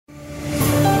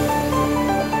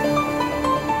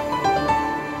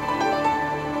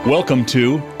Welcome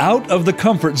to Out of the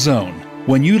Comfort Zone.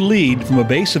 When you lead from a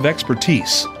base of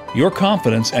expertise, your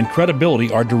confidence and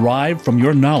credibility are derived from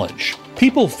your knowledge.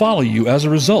 People follow you as a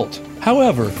result.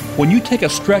 However, when you take a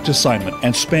stretch assignment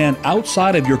and span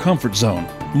outside of your comfort zone,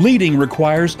 leading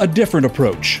requires a different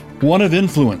approach, one of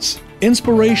influence,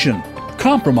 inspiration,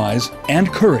 compromise, and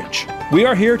courage. We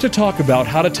are here to talk about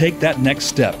how to take that next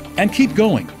step and keep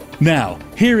going. Now,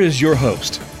 here is your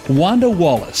host, Wanda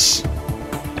Wallace.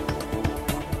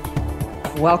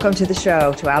 Welcome to the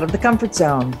show, to Out of the Comfort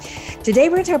Zone. Today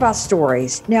we're going to talk about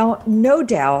stories. Now, no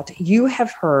doubt you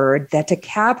have heard that to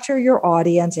capture your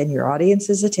audience and your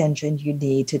audience's attention, you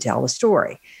need to tell a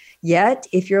story. Yet,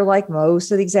 if you're like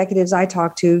most of the executives I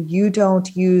talk to, you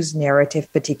don't use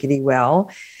narrative particularly well.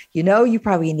 You know you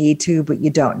probably need to, but you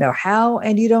don't know how,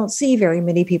 and you don't see very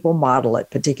many people model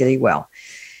it particularly well.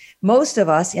 Most of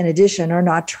us, in addition, are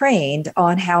not trained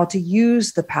on how to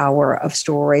use the power of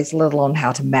stories, let alone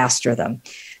how to master them.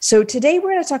 So today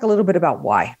we're going to talk a little bit about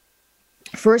why.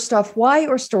 First off, why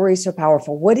are stories so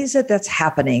powerful? What is it that's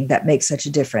happening that makes such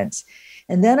a difference?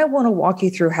 And then I want to walk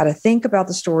you through how to think about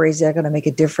the stories that are going to make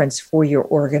a difference for your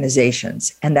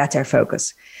organizations. And that's our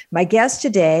focus. My guest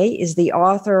today is the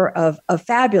author of a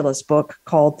fabulous book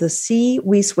called The Sea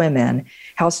We Swim In: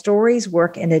 How Stories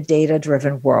Work in a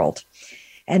Data-Driven World.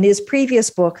 And his previous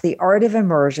book, The Art of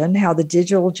Immersion: How the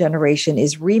Digital Generation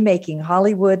is Remaking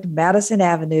Hollywood, Madison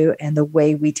Avenue, and the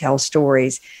Way We Tell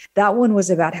Stories. That one was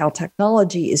about how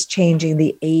technology is changing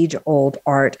the age-old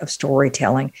art of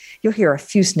storytelling. You'll hear a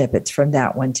few snippets from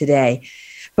that one today.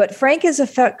 But Frank is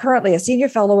currently a senior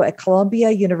fellow at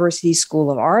Columbia University School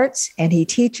of Arts, and he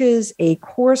teaches a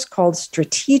course called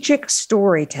Strategic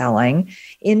Storytelling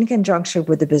in conjunction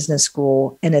with the business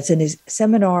school, and it's in his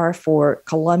seminar for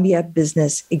Columbia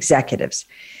business executives.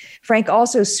 Frank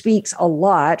also speaks a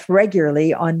lot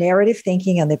regularly on narrative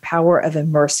thinking and the power of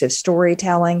immersive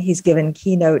storytelling. He's given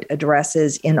keynote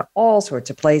addresses in all sorts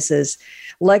of places,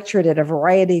 lectured at a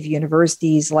variety of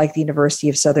universities like the University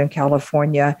of Southern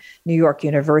California, New York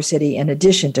University, in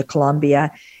addition to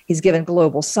Columbia. He's given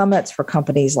global summits for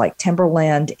companies like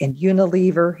Timberland and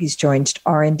Unilever. He's joined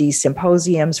R&D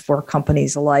symposiums for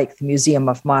companies like the Museum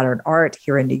of Modern Art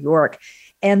here in New York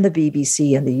and the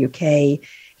BBC in the UK.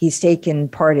 He's taken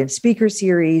part in speaker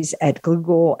series at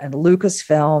Google and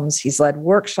Lucasfilms. He's led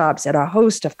workshops at a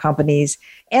host of companies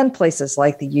and places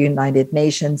like the United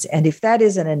Nations. And if that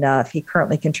isn't enough, he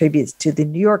currently contributes to the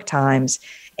New York Times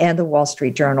and the Wall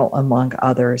Street Journal, among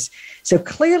others. So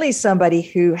clearly somebody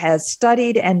who has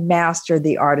studied and mastered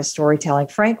the art of storytelling.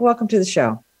 Frank, welcome to the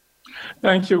show.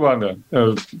 Thank you, Wanda.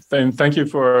 And thank you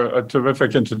for a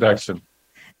terrific introduction.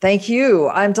 Thank you.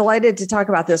 I'm delighted to talk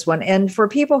about this one. And for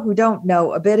people who don't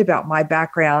know a bit about my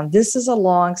background, this is a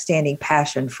long-standing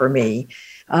passion for me,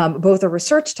 both a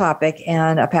research topic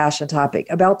and a passion topic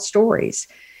about stories,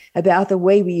 about the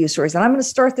way we use stories. And I'm going to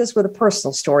start this with a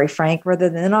personal story, Frank,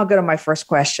 then I'll go to my first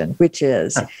question, which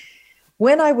is,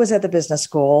 when I was at the business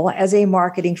school as a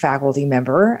marketing faculty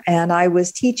member, and I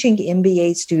was teaching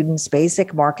MBA students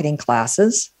basic marketing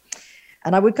classes,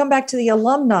 and I would come back to the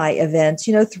alumni events,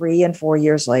 3 and 4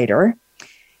 years later.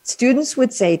 Students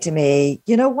would say to me,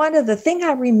 Wanda, the thing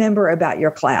I remember about your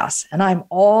class, and I'm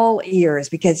all ears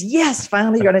because, yes,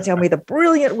 finally you're going to tell me the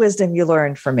brilliant wisdom you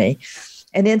learned from me.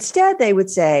 And instead they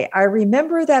would say, I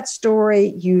remember that story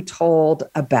you told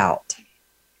about.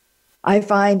 I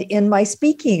find in my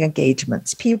speaking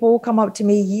engagements, people will come up to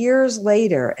me years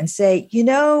later and say,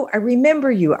 I remember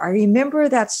you. I remember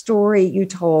that story you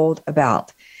told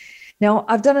about. Now,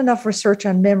 I've done enough research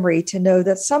on memory to know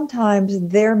that sometimes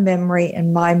their memory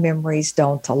and my memories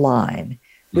don't align,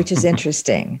 which is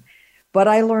interesting. But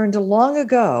I learned long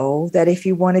ago that if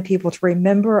you wanted people to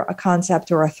remember a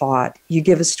concept or a thought, you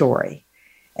give a story.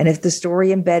 And if the story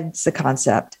embeds the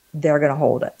concept, they're going to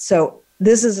hold it. So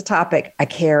this is a topic I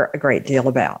care a great deal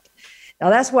about. Now,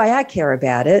 that's why I care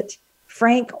about it.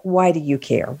 Frank, why do you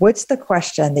care? What's the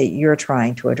question that you're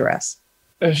trying to address?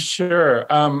 Sure.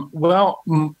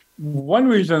 One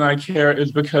reason I care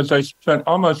is because I spent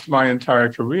almost my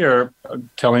entire career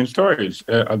telling stories,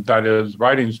 that is,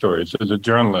 writing stories. As a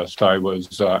journalist,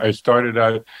 I started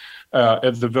out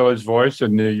at the Village Voice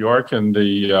in New York in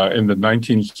the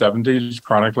 1970s,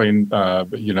 chronicling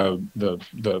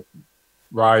the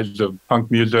rise of punk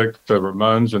music, the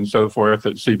Ramones, and so forth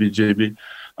at CBGB.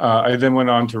 I then went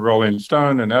on to Rolling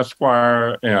Stone and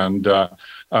Esquire, and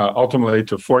ultimately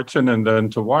to Fortune, and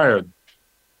then to Wired.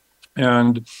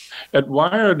 And at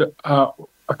Wired,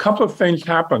 a couple of things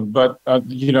happened, but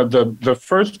the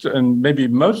first and maybe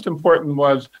most important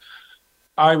was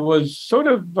I was sort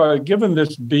of given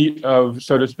this beat of,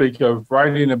 so to speak, of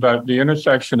writing about the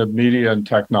intersection of media and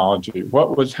technology,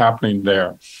 what was happening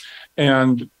there.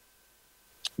 And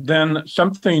then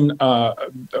something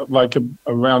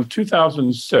around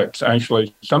 2006,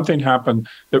 actually, something happened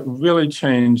that really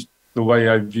changed the way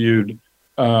I viewed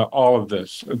all of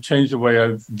this. It changed the way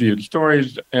I viewed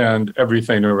stories and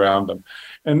everything around them.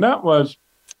 And that was,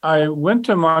 I went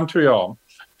to Montreal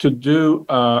to do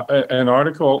an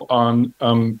article on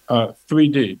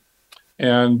 3D.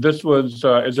 And this was,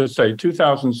 as I say,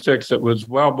 2006. It was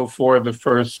well before the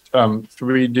first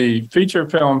 3D feature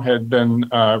film had been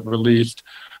released.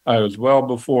 It was well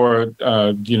before,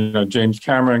 James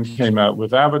Cameron came out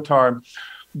with Avatar.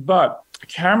 But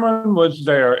Cameron was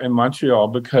there in Montreal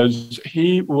because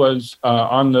he was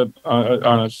on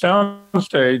a sound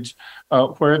stage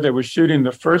where they were shooting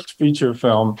the first feature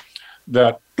film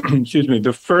the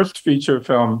first feature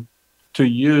film to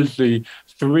use the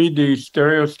 3D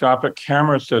stereoscopic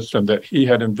camera system that he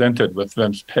had invented with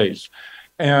Vince Pace.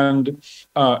 And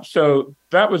so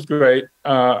that was great.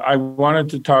 I wanted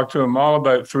to talk to him all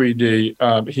about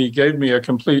 3D. He gave me a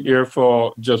complete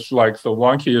earful, just like the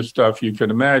wonkiest stuff you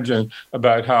can imagine,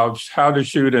 about how to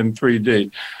shoot in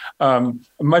 3D.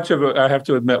 Much of it, I have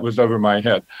to admit, was over my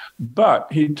head.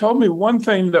 But he told me one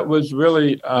thing that was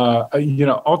really,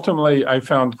 ultimately I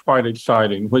found quite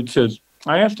exciting, which is,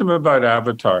 I asked him about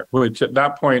Avatar, which at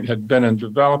that point had been in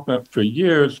development for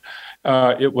years.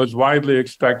 It was widely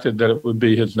expected that it would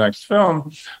be his next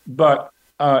film, but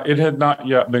it had not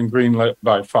yet been greenlit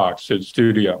by Fox, his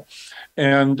studio.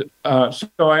 And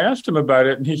so I asked him about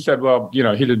it, and he said, well, he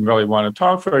didn't really want to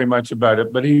talk very much about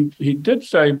it, but he did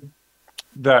say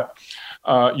that,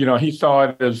 he saw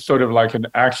it as sort of like an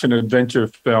action-adventure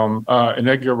film, an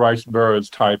Edgar Rice Burroughs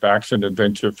type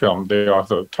action-adventure film, the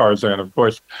author of Tarzan, of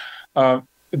course,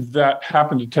 that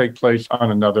happened to take place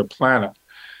on another planet.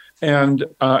 And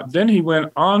then he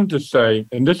went on to say,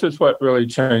 and this is what really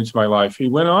changed my life, he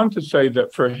went on to say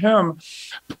that for him,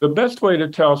 the best way to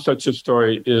tell such a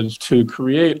story is to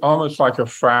create almost like a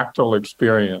fractal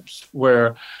experience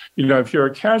where, if you're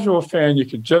a casual fan, you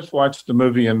could just watch the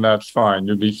movie and that's fine,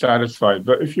 you'd be satisfied.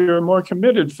 But if you're a more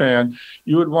committed fan,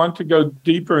 you would want to go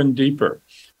deeper and deeper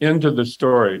into the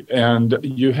story. And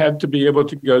you had to be able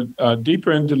to go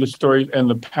deeper into the story and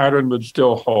the pattern would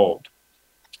still hold.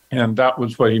 And that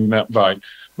was what he meant by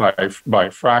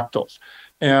fractals.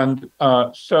 And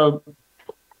so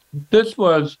this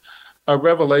was a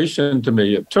revelation to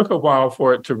me. It took a while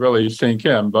for it to really sink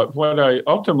in. But what I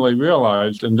ultimately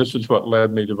realized, and this is what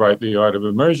led me to write The Art of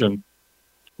Immersion,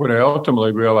 what I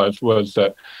ultimately realized was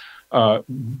that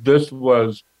this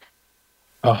was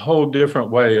a whole different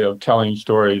way of telling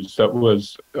stories that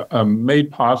was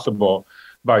made possible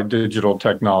by digital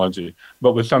technology,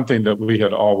 but was something that we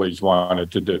had always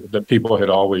wanted to do, that people had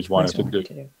always wanted to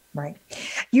do. Right.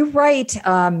 You write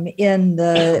in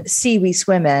The Sea We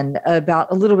Swim In about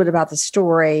a little bit about the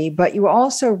story, but you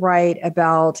also write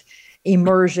about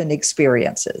immersion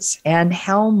experiences and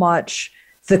how much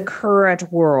the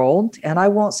current world, and I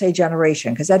won't say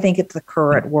generation, because I think it's the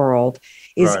current world,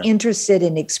 is interested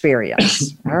in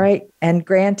experience. All right. And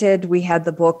granted, we had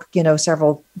the book,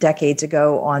 several decades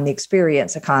ago on the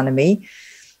experience economy,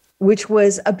 which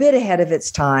was a bit ahead of its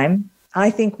time.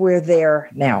 I think we're there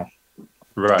now.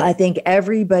 Right. I think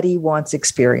everybody wants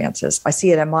experiences. I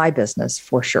see it in my business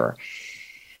for sure.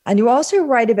 And you also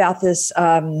write about this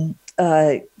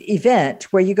event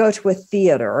where you go to a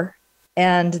theater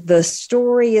and the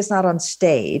story is not on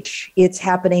stage. It's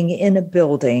happening in a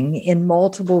building, in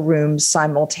multiple rooms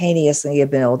simultaneously, a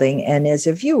building. And as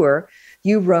a viewer,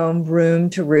 you roam room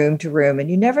to room to room, and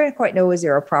you never quite know, is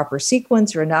there a proper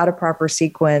sequence or not a proper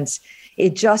sequence?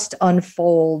 It just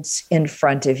unfolds in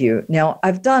front of you. Now,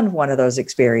 I've done one of those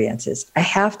experiences. I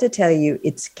have to tell you,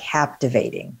 it's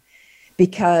captivating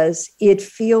because it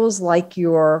feels like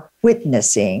you're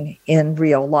witnessing in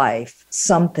real life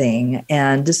something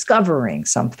and discovering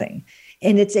something.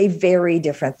 And it's a very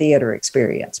different theater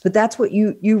experience. But that's what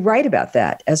you write about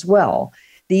that as well,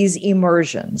 these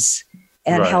immersions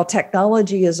and how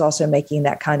technology is also making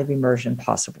that kind of immersion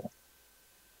possible.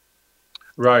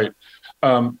 Right.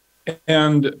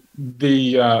 And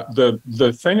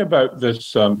the thing about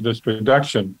this this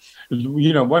production is,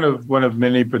 one of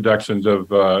many productions of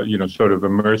sort of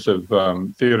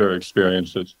immersive theater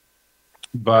experiences,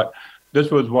 but this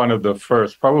was one of the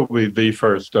first, probably the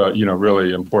first,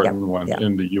 really important one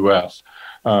in the U.S.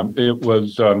 It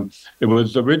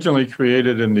was originally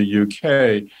created in the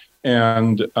UK,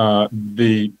 and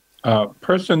the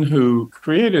person who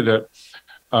created it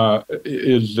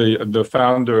is the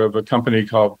founder of a company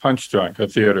called Punch Drunk, a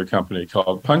theater company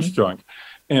called Punch Drunk.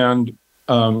 And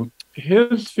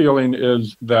his feeling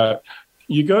is that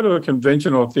you go to a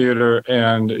conventional theater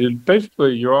and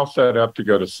basically you're all set up to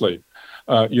go to sleep.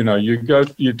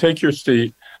 You take your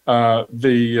seat,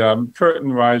 the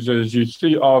curtain rises, you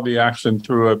see all the action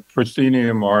through a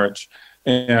proscenium arch,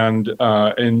 and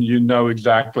you know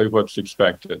exactly what's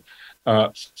expected.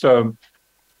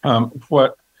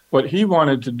 What he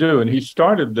wanted to do, and he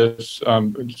started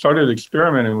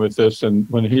experimenting with this, and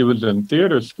when he was in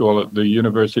theater school at the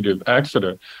University of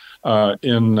Exeter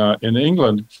in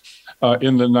England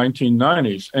in the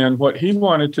 1990s. And what he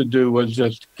wanted to do was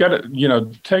just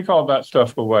take all that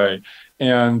stuff away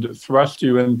and thrust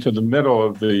you into the middle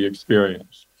of the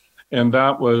experience. And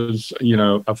that was,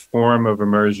 a form of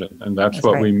immersion, and that's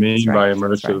what we mean by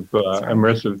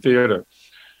immersive theater.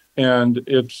 And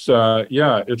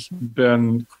it's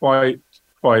been quite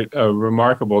a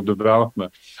remarkable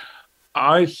development.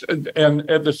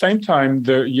 And at the same time,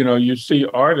 there, you see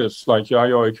artists like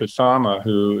Yayoi Kusama,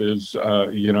 who is,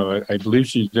 I believe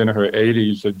she's in her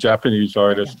 80s, a Japanese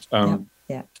artist,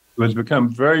 who has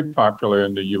become very popular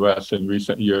in the U.S. in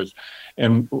recent years.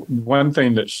 And one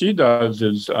thing that she does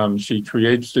is she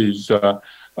creates these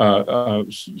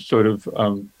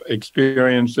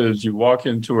experiences. You walk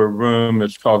into a room,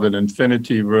 it's called an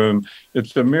infinity room.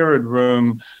 It's a mirrored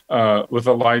room with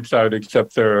the lights out,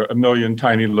 except there are a million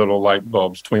tiny little light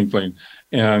bulbs twinkling.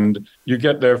 And you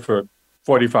get there for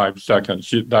 45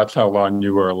 seconds. That's how long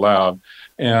you were allowed.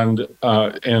 And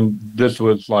this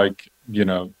was like,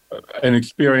 an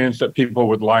experience that people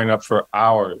would line up for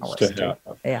hours to have.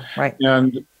 Yeah, right.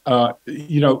 And,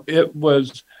 it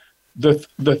was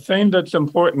the thing that's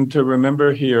important to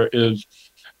remember here is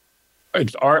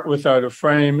it's art without a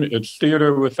frame. It's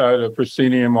theater without a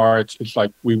proscenium arch. It's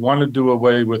like we want to do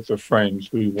away with the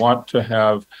frames. We want to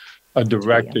have a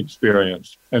direct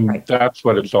experience. And that's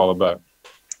what it's all about.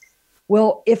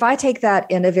 Well, if I take that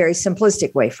in a very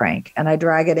simplistic way, Frank, and I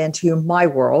drag it into my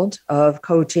world of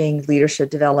coaching, leadership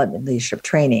development, leadership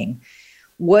training,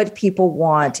 what people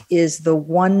want is the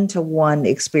one-to-one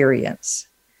experience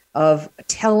of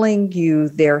telling you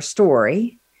their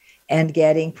story and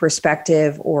getting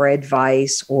perspective or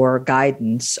advice or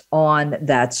guidance on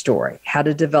that story, how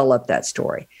to develop that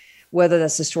story. Whether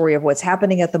that's the story of what's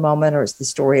happening at the moment, or it's the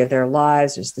story of their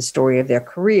lives, or it's the story of their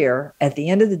career, at the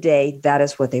end of the day, that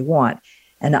is what they want.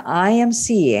 And I am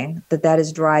seeing that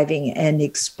is driving an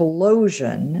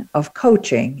explosion of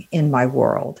coaching in my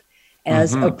world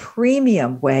as a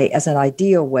premium way, as an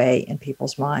ideal way in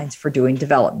people's minds for doing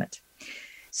development.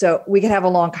 So we could have a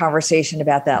long conversation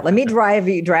about that. Let me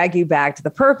drag you back to the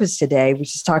purpose today,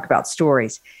 which is talk about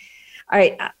stories. All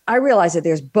right, I realize that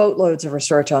there's boatloads of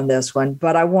research on this one,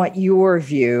 but I want your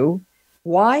view.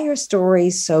 Why are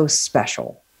stories so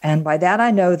special? And by that, I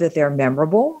know that they're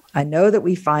memorable. I know that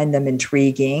we find them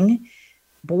intriguing.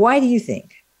 But why do you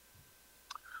think?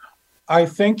 I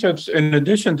think it's, in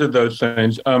addition to those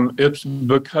things, it's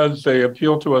because they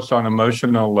appeal to us on an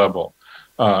emotional level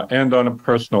and on a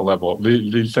personal level.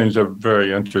 These things are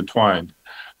very intertwined.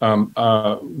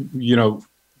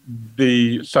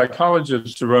 The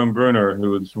psychologist Jerome Bruner,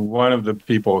 who is one of the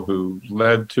people who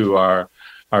led to our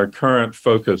current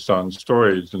focus on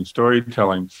stories and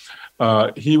storytelling,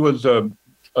 he was a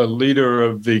leader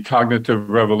of the cognitive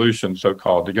revolution,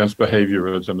 so-called, against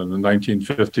behaviorism in the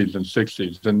 1950s and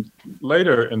 60s. And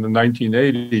later in the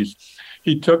 1980s,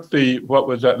 he took what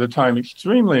was at the time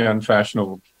extremely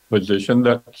unfashionable position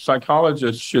that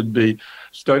psychologists should be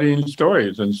studying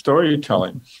stories and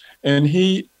storytelling. And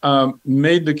he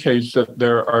made the case that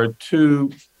there are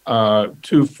two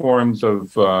forms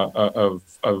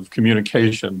of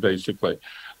communication, basically,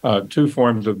 two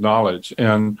forms of knowledge.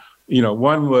 And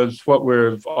one was what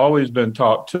we've always been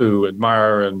taught to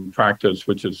admire and practice,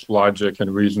 which is logic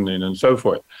and reasoning and so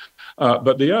forth.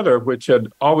 But the other, which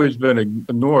had always been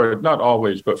ignored, not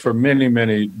always, but for many,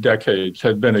 many decades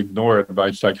had been ignored by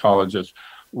psychologists,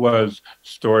 was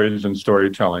stories and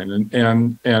storytelling.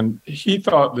 And he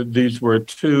thought that these were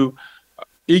two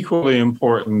equally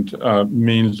important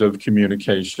means of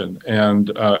communication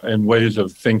and ways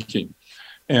of thinking.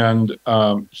 And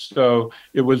so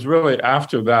it was really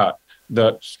after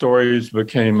that stories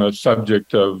became a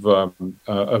subject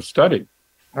of study.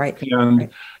 Right. And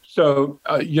so,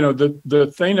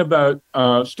 the thing about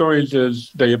stories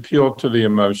is they appeal to the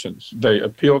emotions. They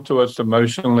appeal to us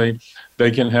emotionally.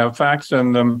 They can have facts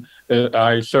in them.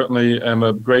 I certainly am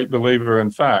a great believer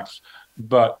in facts,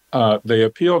 but they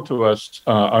appeal to us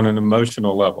on an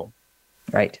emotional level.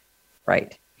 Right.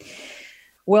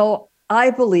 Well, I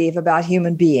believe about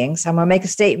human beings. I'm going to make a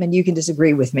statement. You can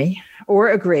disagree with me or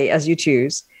agree as you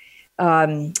choose.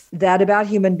 that about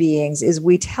human beings is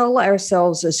we tell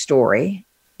ourselves a story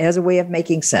as a way of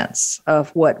making sense of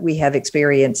what we have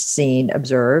experienced, seen,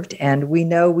 observed. And we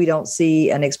know we don't see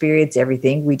and experience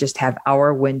everything. We just have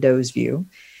our Windows view.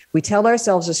 We tell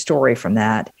ourselves a story from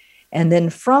that. And then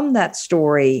from that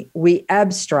story, we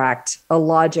abstract a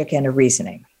logic and a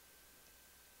reasoning.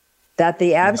 That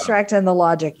the abstract and the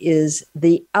logic is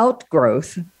the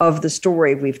outgrowth of the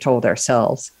story we've told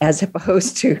ourselves, as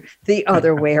opposed to the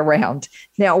other way around.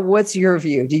 Now, what's your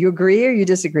view? Do you agree or you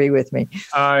disagree with me?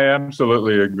 I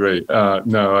absolutely agree.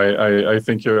 I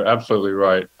think you're absolutely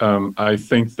right. I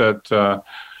think that,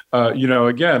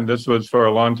 again, this was for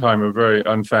a long time a very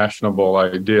unfashionable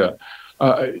idea.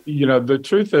 The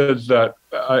truth is that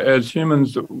as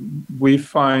humans, we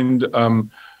find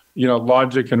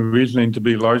logic and reasoning to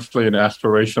be largely an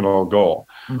aspirational goal.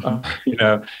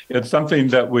 Mm-hmm. It's something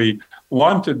that we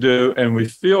want to do and we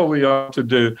feel we ought to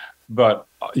do, but,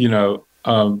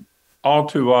 all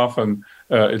too often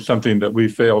it's something that we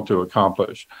fail to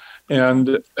accomplish.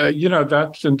 And,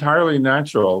 that's entirely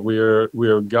natural. We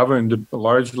are governed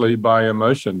largely by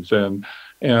emotions. And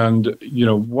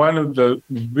one of the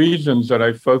reasons that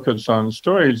I focus on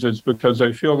stories is because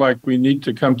I feel like we need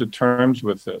to come to terms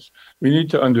with this. We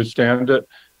need to understand it.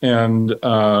 And,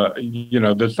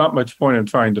 there's not much point in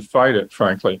trying to fight it,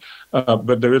 frankly.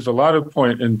 But there is a lot of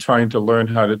point in trying to learn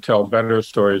how to tell better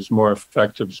stories, more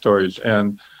effective stories.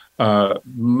 And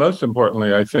most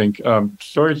importantly, I think,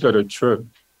 stories that are true.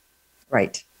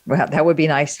 Right. Well, that would be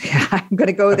nice. I'm going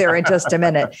to go there in just a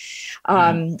minute.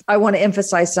 I want to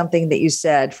emphasize something that you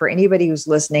said for anybody who's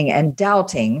listening and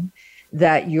doubting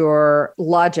that your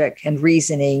logic and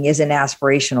reasoning is an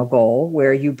aspirational goal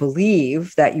where you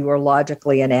believe that you are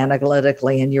logically and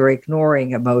analytically and you're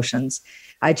ignoring emotions.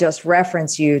 I just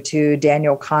reference you to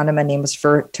Daniel Kahneman, Amos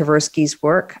Tversky's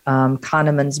work.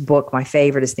 Kahneman's book, my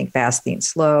favorite, is Think Fast, Think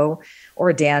Slow,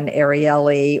 or Dan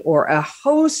Ariely, or a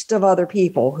host of other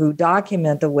people who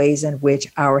document the ways in which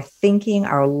our thinking,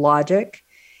 our logic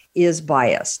is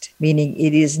biased, meaning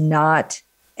it is not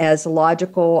as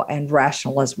logical and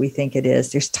rational as we think it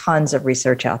is. There's tons of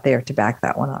research out there to back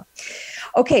that one up.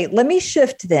 Okay, let me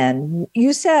shift then.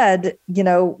 You said,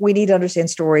 we need to understand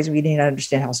stories. We need to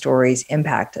understand how stories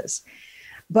impact us.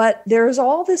 But there's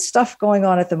all this stuff going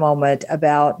on at the moment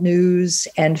about news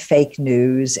and fake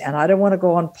news. And I don't want to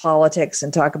go on politics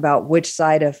and talk about which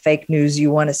side of fake news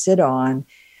you want to sit on.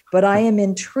 But I am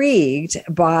intrigued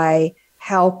by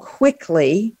how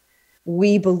quickly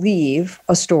we believe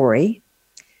a story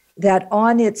that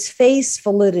on its face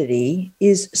validity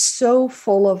is so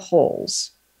full of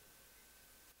holes.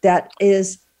 That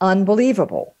is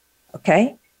unbelievable,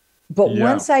 okay? But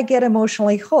once I get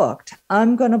emotionally hooked,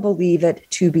 I'm going to believe it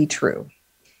to be true.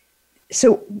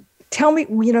 So tell me,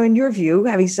 in your view,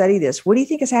 having studied this, what do you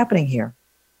think is happening here?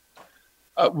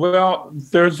 Well,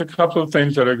 there's a couple of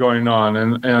things that are going on.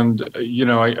 And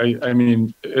I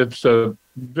mean, it's a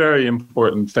very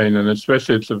important thing, and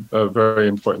especially it's a very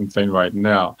important thing right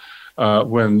now.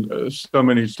 When so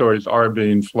many stories are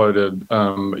being floated,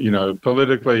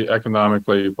 politically,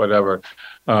 economically, whatever,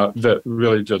 that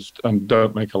really just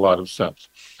don't make a lot of sense.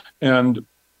 And,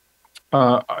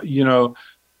 the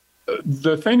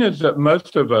thing is that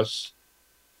most of us,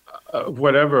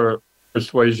 whatever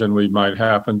persuasion we might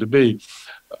happen to be,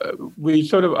 we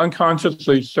sort of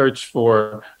unconsciously search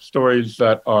for stories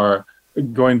that are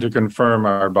going to confirm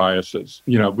our biases.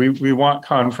 We want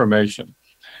confirmation.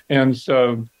 And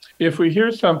so if we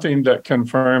hear something that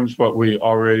confirms what we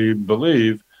already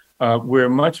believe, we're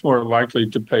much more likely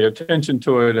to pay attention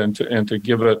to it and to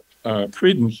give it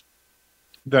credence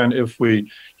than if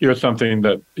we hear something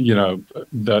that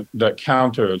that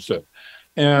counters it.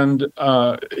 And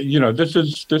this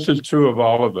is true of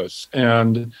all of us.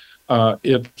 And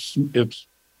it's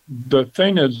the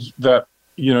thing is that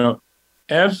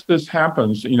as this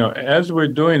happens, as we're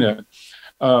doing it,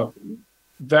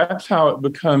 that's how it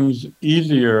becomes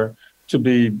easier to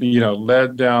be,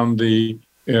 led down the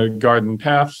garden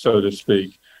path, so to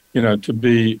speak, to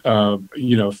be,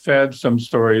 fed some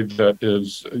story that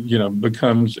is,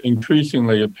 becomes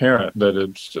increasingly apparent that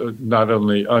it's not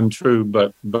only untrue,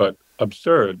 but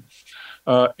absurd.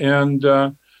 We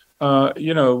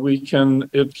can,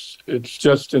 it's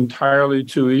just entirely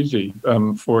too easy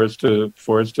for us to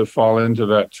fall into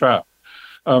that trap.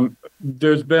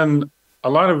 There's been a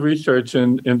lot of research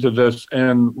into this,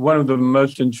 and one of the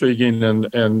most intriguing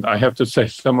and I have to say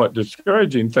somewhat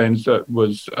discouraging things that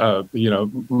was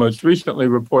most recently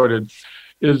reported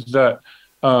is that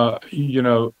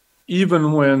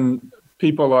even when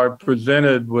people are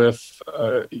presented with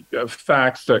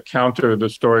facts that counter the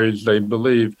stories they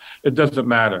believe, it doesn't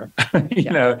matter.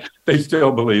 They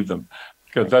still believe them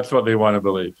because that's what they want to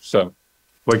believe. So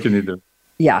what can you do?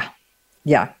 Yeah.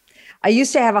 I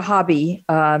used to have a hobby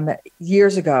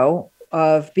years ago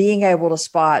of being able to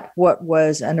spot what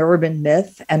was an urban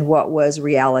myth and what was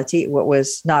reality. What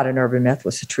was not an urban myth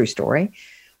was a true story.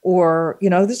 Or,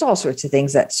 there's all sorts of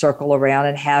things that circle around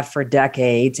and have for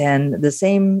decades. And the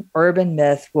same urban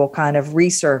myth will kind of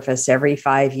resurface every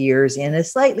 5 years in a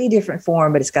slightly different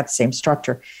form, but it's got the same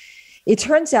structure. It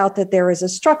turns out that there is a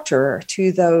structure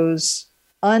to those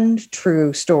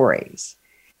untrue stories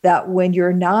that when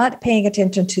you're not paying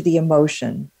attention to the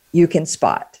emotion, you can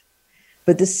spot.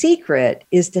 But the secret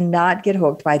is to not get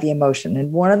hooked by the emotion.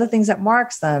 And one of the things that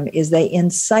marks them is they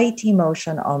incite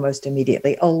emotion almost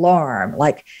immediately. Alarm,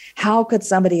 like how could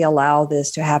somebody allow this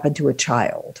to happen to a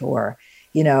child? Or,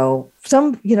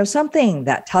 something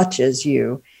that touches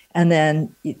you. And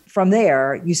then from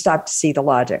there, you stop to see the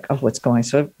logic of what's going.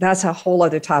 So that's a whole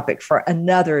other topic for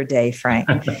another day, Frank.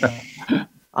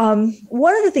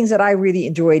 One of the things that I really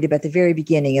enjoyed about the very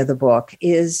beginning of the book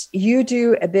is you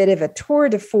do a bit of a tour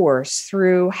de force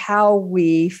through how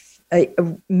we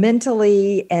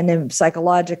mentally and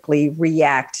psychologically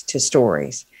react to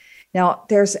stories. Now,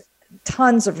 there's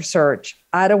tons of research.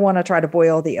 I don't want to try to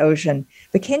boil the ocean,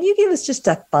 but can you give us just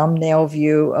a thumbnail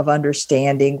view of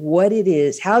understanding what it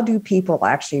is? How do people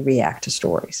actually react to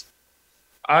stories?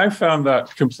 I found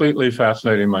that completely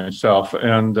fascinating myself,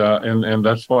 and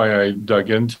that's why I dug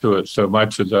into it so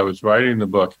much as I was writing the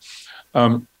book.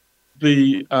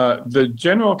 The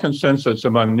general consensus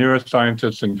among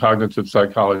neuroscientists and cognitive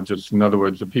psychologists, in other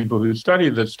words, the people who study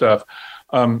this stuff,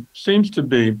 seems to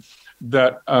be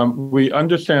that we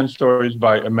understand stories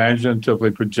by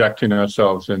imaginatively projecting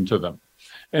ourselves into them.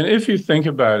 And if you think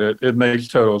about it, it makes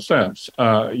total sense.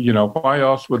 Why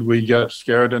else would we get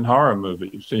scared in horror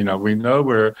movies? We know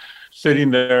we're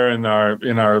sitting there in our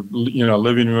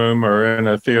living room or in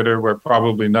a theater where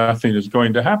probably nothing is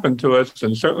going to happen to us,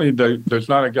 and certainly there's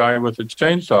not a guy with a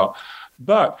chainsaw.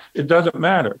 But it doesn't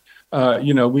matter.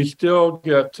 We still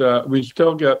get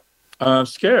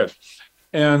scared,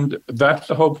 and that's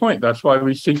the whole point. That's why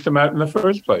we seek them out in the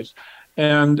first place.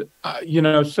 And,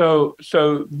 so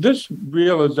this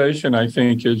realization, I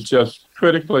think, is just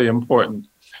critically important.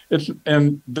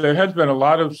 And there has been a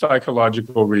lot of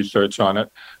psychological research on it.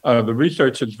 The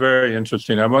research is very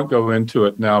interesting. I won't go into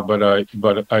it now, but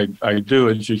I do,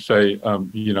 as you say,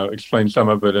 explain some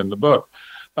of it in the book.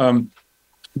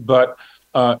 But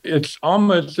it's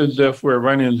almost as if we're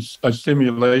running a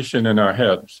simulation in our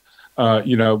heads.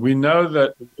 We know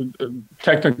that,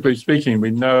 technically speaking, we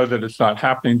know that it's not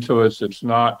happening to us. It's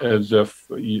not as if,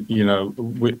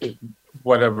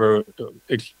 whatever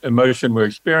emotion we're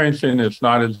experiencing, it's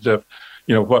not as if,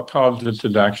 what caused this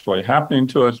is actually happening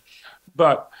to us.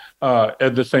 But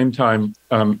at the same time,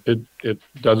 it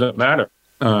doesn't matter.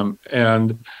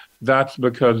 And that's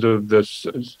because of this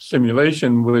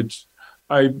simulation, which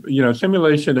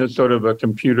simulation is sort of a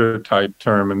computer type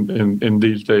term in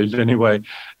these days anyway.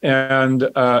 And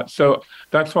so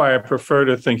that's why I prefer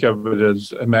to think of it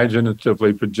as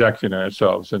imaginatively projecting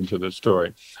ourselves into the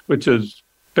story, which is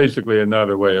basically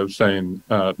another way of saying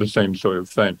the same sort of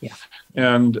thing. Yeah.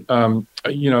 And,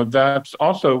 that's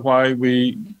also why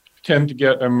we tend to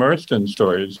get immersed in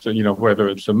stories, whether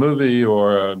it's a movie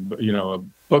or, a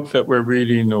book that we're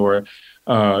reading or,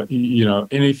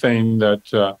 anything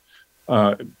that...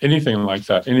 anything like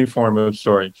that, any form of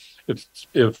story. It's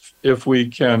if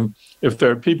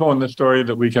there are people in the story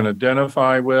that we can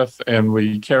identify with and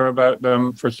we care about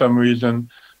them for some reason,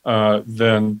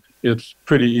 then it's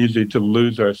pretty easy to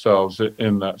lose ourselves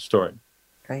in that story.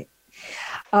 Great.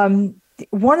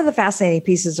 One of the fascinating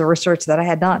pieces of research that I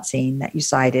had not seen that you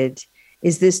cited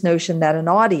is this notion that an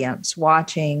audience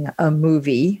watching a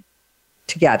movie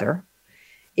together,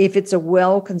 if it's a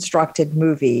well-constructed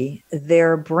movie,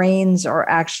 their brains are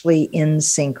actually in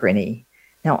synchrony.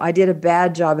 Now, I did a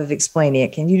bad job of explaining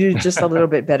it. Can you do just a little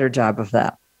bit better job of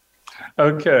that?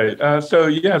 Okay. So,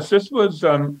 yes, this was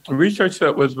research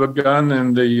that was begun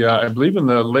in I believe in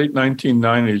the late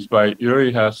 1990s by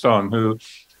Uri Hasson, who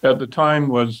at the time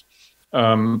was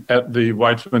at the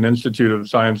Weizmann Institute of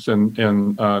Science in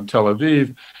Tel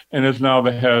Aviv, and is now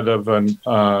the head of a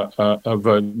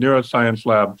neuroscience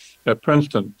lab at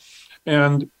Princeton.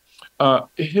 And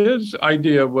his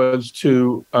idea was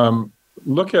to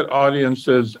look at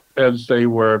audiences as they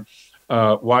were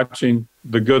watching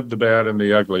The Good, the Bad, and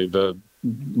the Ugly, the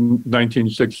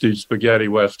 1960s spaghetti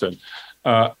Western.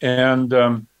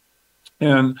 And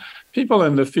And people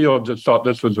in the field just thought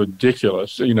this was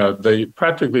ridiculous. They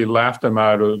practically laughed him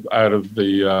out of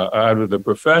the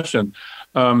profession.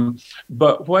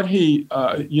 But what he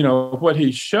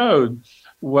showed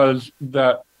was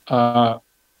that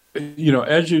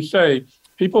as you say,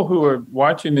 people who are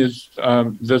watching this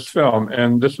film,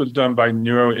 and this was done by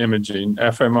neuroimaging,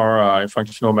 fMRI,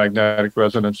 functional magnetic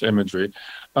resonance imagery,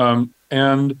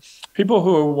 and people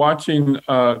who are watching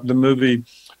the movie,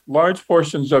 large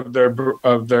portions of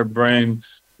their brain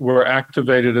were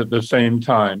activated at the same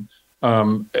time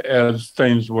as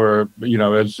things were,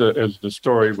 as the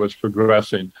story was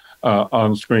progressing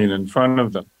on screen in front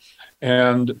of them.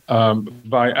 And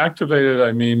by activated,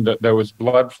 I mean that there was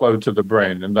blood flow to the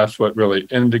brain, and that's what really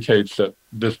indicates that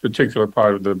this particular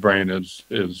part of the brain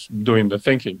is doing the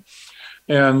thinking.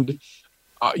 And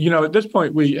at this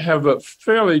point, we have a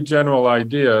fairly general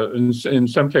idea, in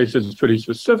some cases, a pretty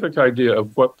specific idea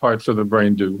of what parts of the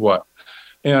brain do what.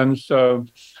 And so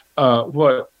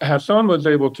what Hasson was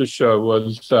able to show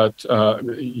was that,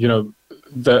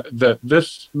 that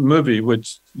this movie,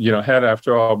 which, had,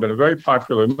 after all, been a very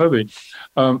popular movie,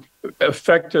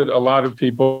 affected a lot of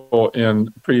people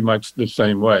in pretty much the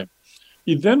same way.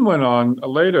 He then went on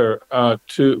later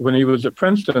when he was at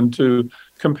Princeton, to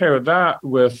compare that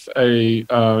with a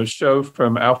show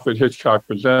from Alfred Hitchcock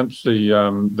Presents,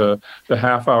 the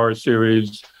half-hour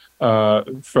series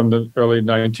from the early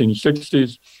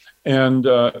 1960s. And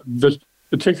this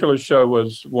particular show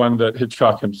was one that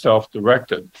Hitchcock himself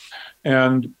directed.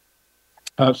 And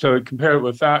so compare it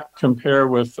with that, compare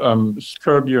with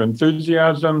Curb Your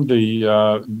Enthusiasm, the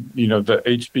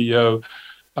HBO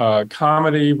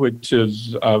comedy, which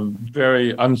is a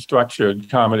very unstructured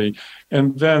comedy,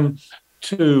 and then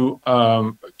to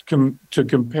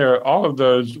compare all of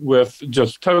those with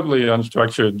just totally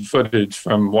unstructured footage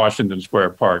from Washington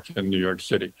Square Park in New York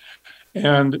City.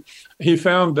 And he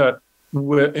found that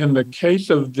in the case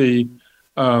of the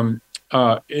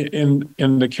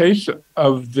in the case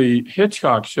of the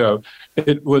Hitchcock show,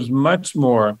 it was much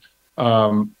more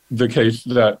the case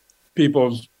that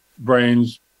people's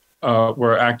brains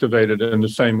were activated in the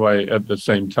same way at the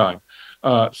same time.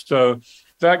 So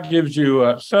that gives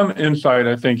you some insight,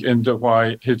 I think, into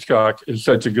why Hitchcock is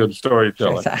such a good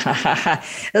storyteller.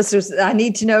 I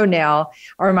need to know now,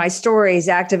 are my stories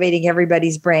activating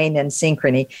everybody's brain in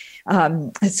synchrony?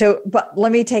 But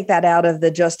let me take that out of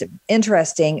the just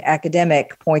interesting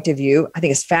academic point of view. I think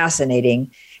it's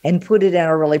fascinating, and put it in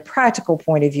a really practical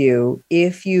point of view.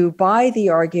 If you buy the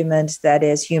argument that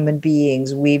as human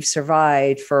beings, we've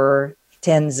survived for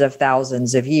tens of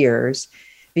thousands of years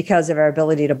because of our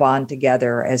ability to bond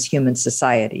together as human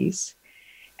societies,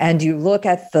 and you look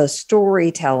at the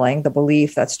storytelling, the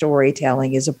belief that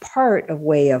storytelling is a part of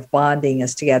way of bonding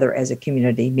us together as a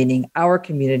community, meaning our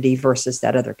community versus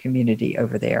that other community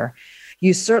over there,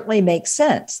 you certainly make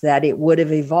sense that it would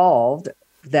have evolved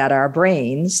that our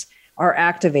brains are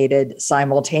activated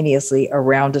simultaneously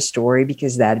around a story,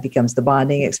 because that becomes the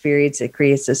bonding experience that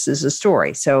creates this as a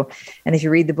story. So, and if you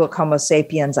read the book Homo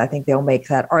Sapiens, I think they'll make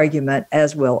that argument,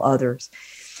 as will others.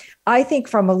 I think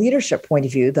from a leadership point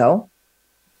of view, though,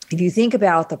 if you think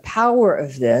about the power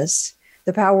of this,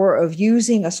 the power of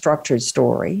using a structured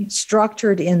story,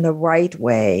 structured in the right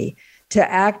way to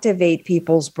activate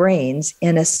people's brains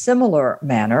in a similar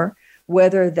manner,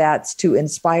 whether that's to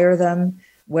inspire them,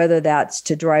 whether that's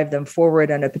to drive them forward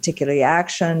in a particular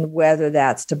action, whether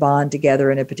that's to bond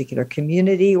together in a particular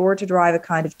community, or to drive a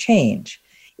kind of change.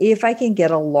 If I can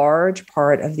get a large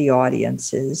part of the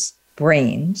audience's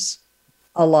brains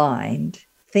aligned,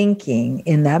 thinking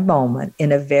in that moment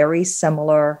in a very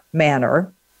similar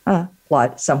manner,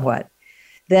 somewhat,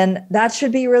 then that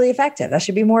should be really effective. That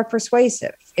should be more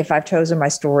persuasive if I've chosen my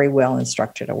story well and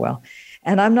structured it well.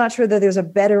 And I'm not sure that there's a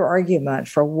better argument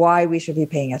for why we should be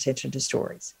paying attention to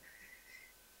stories.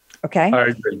 Okay? I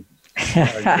agree.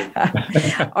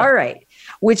 All right.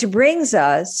 Which brings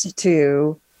us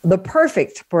to the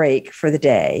perfect break for the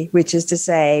day, which is to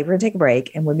say, we're going to take a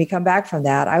break. And when we come back from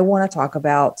that, I want to talk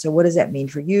about, so what does that mean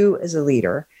for you as a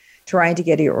leader trying to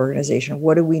get your organization?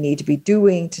 What do we need to be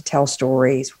doing to tell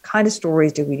stories? What kind of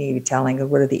stories do we need to be telling?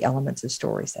 And what are the elements of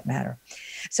stories that matter?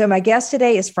 So my guest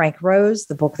today is Frank Rose.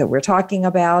 The book that we're talking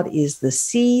about is The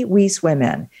Sea We Swim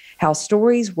In: How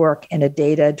Stories Work in a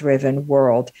Data-Driven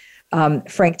World.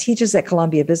 Frank teaches at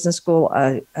Columbia Business School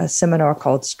a seminar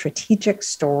called Strategic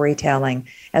Storytelling,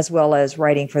 as well as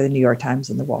writing for the New York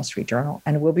Times and the Wall Street Journal.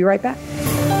 And we'll be right back.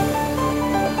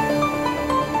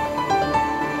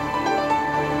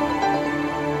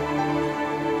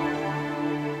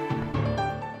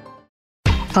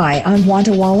 Hi, I'm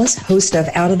Wanda Wallace, host of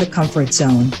Out of the Comfort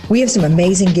Zone. We have some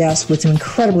amazing guests with some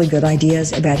incredibly good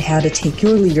ideas about how to take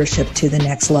your leadership to the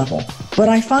next level. But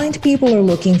I find people are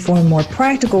looking for more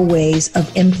practical ways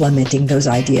of implementing those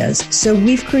ideas. So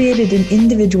we've created an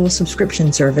individual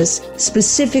subscription service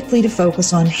specifically to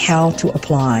focus on how to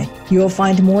apply. You'll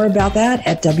find more about that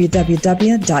at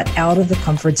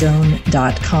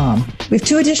www.outofthecomfortzone.com. We have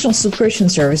 2 additional subscription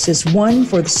services, one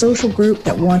for the social group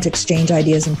that want to exchange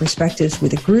ideas and perspectives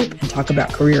with a group and talk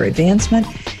about career advancement.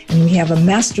 And we have a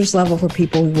master's level for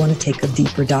people who want to take a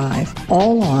deeper dive,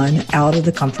 all on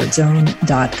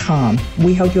outofthecomfortzone.com.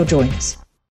 We hope you'll join us.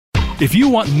 If you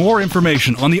want more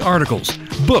information on the articles,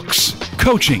 books,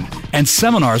 coaching, and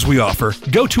seminars we offer,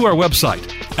 go to our website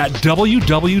at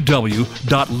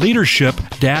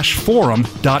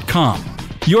www.leadership-forum.com.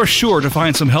 You're sure to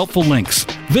find some helpful links,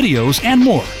 videos, and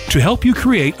more to help you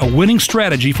create a winning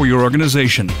strategy for your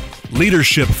organization.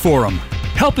 Leadership Forum,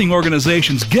 helping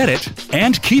organizations get it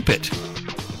and keep it.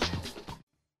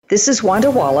 This is Wanda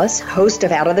Wallace, host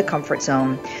of Out of the Comfort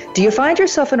Zone. Do you find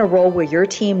yourself in a role where your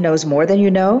team knows more than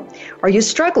you know? Are you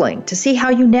struggling to see how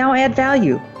you now add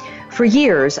value? For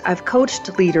years, I've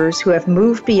coached leaders who have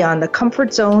moved beyond the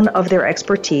comfort zone of their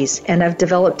expertise and have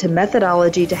developed a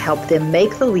methodology to help them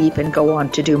make the leap and go on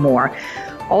to do more.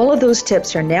 All of those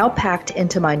tips are now packed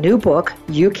into my new book,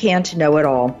 You Can't Know It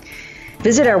All.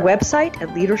 Visit our website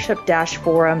at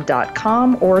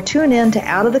leadership-forum.com or tune in to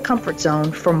Out of the Comfort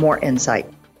Zone for more insight.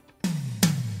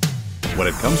 When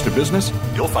it comes to business,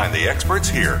 you'll find the experts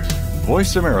here.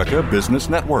 Voice America Business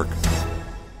Network.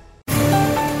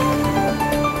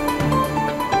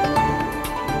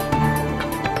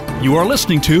 You are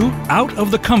listening to Out of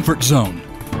the Comfort Zone.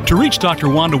 To reach Dr.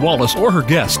 Wanda Wallace or her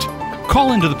guest,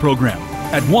 call into the program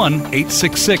at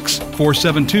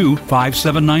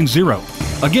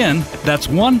 1-866-472-5790. Again, that's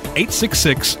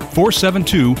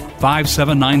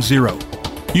 1-866-472-5790.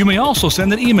 You may also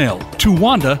send an email to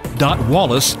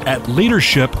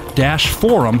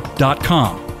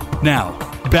wanda.wallace@leadership-forum.com. Now,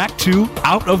 back to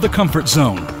Out of the Comfort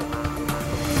Zone.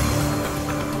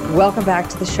 Welcome back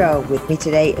to the show. With me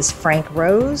today is Frank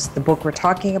Rose. The book we're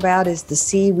talking about is The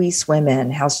Sea We Swim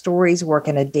In: How Stories Work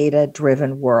in a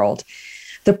Data-Driven World.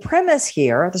 The premise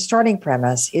here, the starting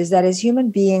premise, is that as human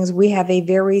beings, we have a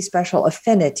very special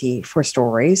affinity for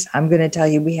stories. I'm going to tell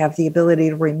you, we have the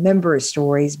ability to remember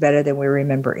stories better than we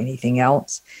remember anything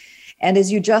else. And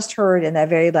as you just heard in that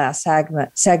very last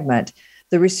segment,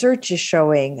 the research is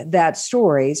showing that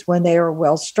stories, when they are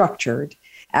well structured,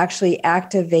 actually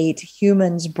activate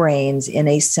humans' brains in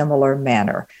a similar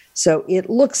manner. So it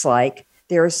looks like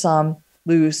there's some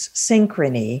loose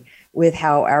synchrony with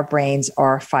how our brains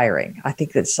are firing. I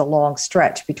think it's a long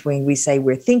stretch between we say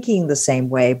we're thinking the same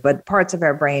way, but parts of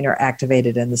our brain are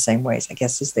activated in the same ways, I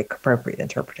guess is the appropriate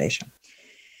interpretation.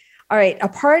 All right,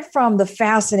 apart from the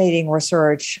fascinating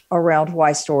research around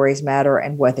why stories matter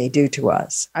and what they do to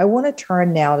us, I want to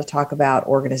turn now to talk about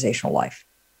organizational life.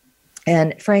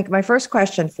 And Frank, my first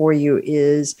question for you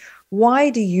is, why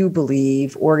do you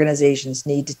believe organizations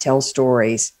need to tell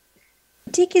stories,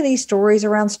 particularly stories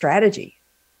around strategy?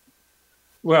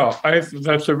 Well,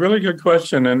 that's a really good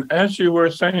question. And as you were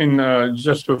saying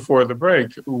just before the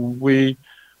break,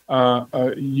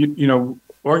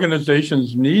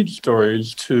 organizations need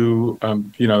stories to,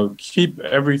 keep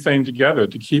everything together,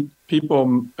 to keep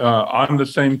people on the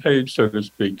same page, so to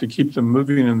speak, to keep them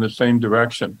moving in the same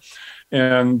direction.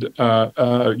 And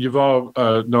Yuval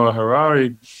Noah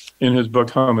Harari, in his book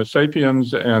Homo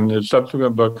Sapiens and his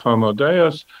subsequent book Homo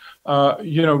Deus,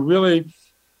 really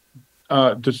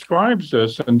describes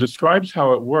this and describes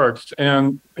how it works.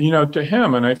 And, to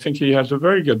him, and I think he has a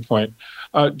very good point,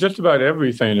 just about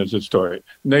everything is a story.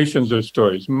 Nations are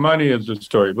stories. Money is a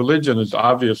story. Religion is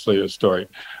obviously a story.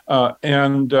 So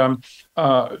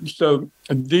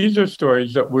these are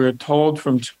stories that we're told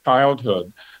from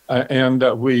childhood. And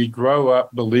that we grow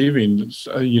up believing,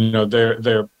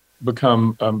 they're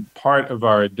become part of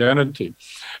our identity.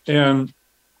 And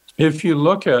if you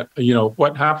look at,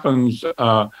 what happens,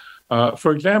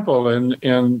 for example,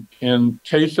 in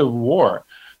case of war,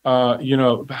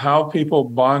 how people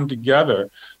bond together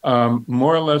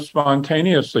more or less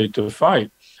spontaneously to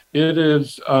fight, it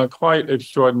is quite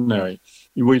extraordinary.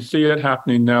 We see it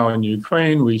happening now in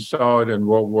Ukraine. We saw it in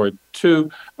World War II.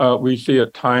 We see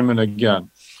it time and again.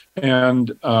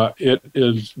 And it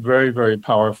is very, very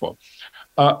powerful.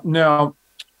 Now,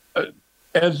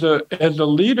 as a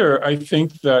leader, I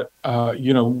think that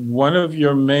one of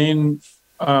your main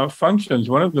functions,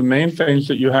 one of the main things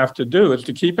that you have to do is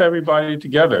to keep everybody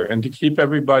together and to keep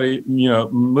everybody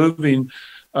moving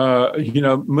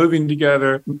moving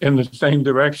together in the same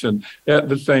direction at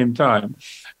the same time.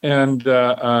 And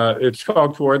it's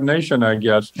called coordination, I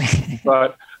guess.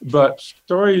 But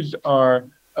stories are,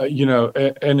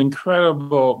 an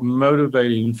incredible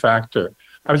motivating factor.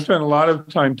 I've spent a lot of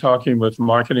time talking with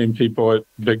marketing people at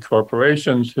big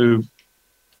corporations who,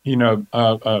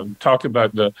 talk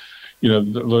about the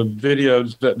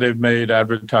videos that they've made,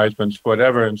 advertisements,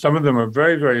 whatever, and some of them are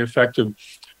very, very effective.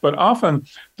 But often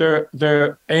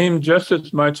they're aimed just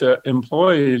as much at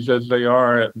employees as they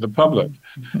are at the public.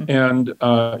 And,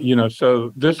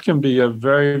 so this can be a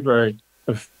very, very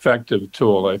effective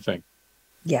tool, I think.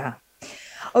 Yeah.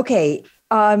 Okay.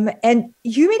 And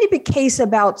you made a big case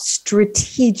about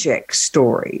strategic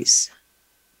stories.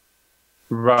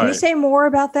 Right. Can you say more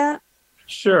about that?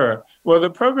 Sure. Well, the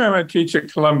program I teach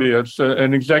at Columbia, it's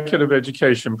an executive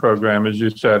education program, as you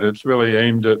said. It's really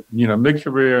aimed at,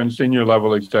 mid-career and senior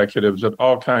level executives at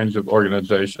all kinds of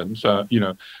organizations,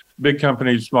 big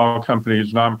companies, small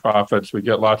companies, nonprofits. We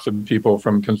get lots of people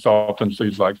from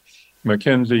consultancies like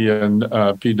McKinsey and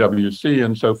PwC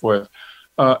and so forth.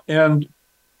 And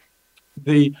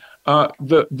the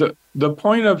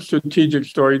point of strategic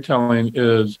storytelling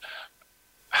is,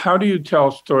 how do you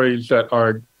tell stories that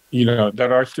are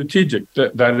strategic,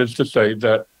 that is to say,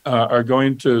 that are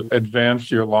going to advance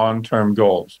your long-term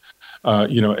goals,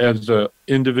 as an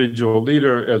individual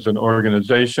leader, as an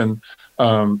organization,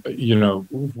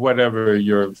 whatever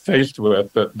you're faced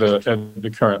with at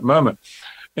the current moment.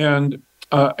 And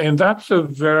that's a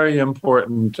very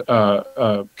important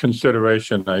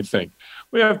consideration, I think.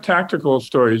 We have tactical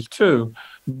stories too,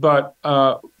 but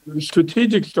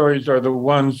strategic stories are the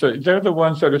ones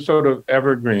that are sort of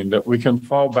evergreen, that we can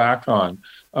fall back on,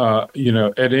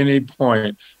 at any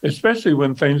point, especially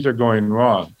when things are going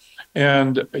wrong.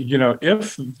 And,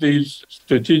 if these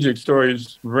strategic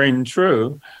stories ring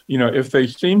true, if they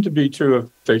seem to be true, if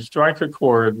they strike a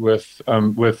chord with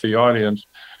the audience,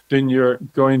 then you're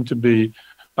going to be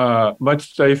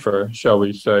much safer, shall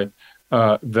we say,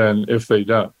 than if they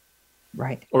don't.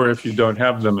 Right. Or if you don't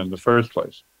have them in the first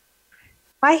place.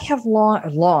 I have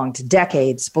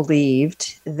decades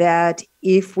believed that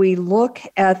if we look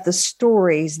at the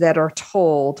stories that are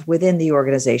told within the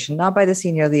organization, not by the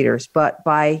senior leaders, but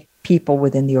by people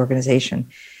within the organization,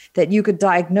 that you could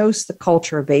diagnose the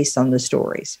culture based on the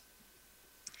stories.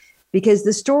 Because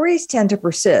the stories tend to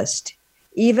persist,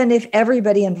 even if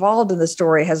everybody involved in the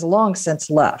story has long since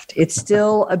left. It's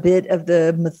still a bit of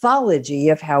the mythology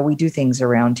of how we do things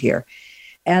around here.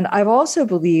 And I've also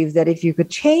believed that if you could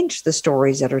change the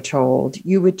stories that are told,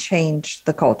 you would change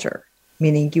the culture,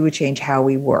 meaning you would change how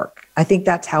we work. I think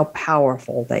that's how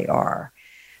powerful they are.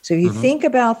 So you think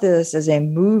about this as a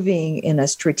moving in a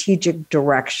strategic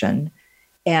direction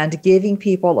and giving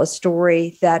people a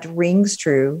story that rings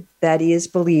true, that is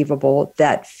believable,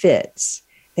 that fits,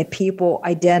 that people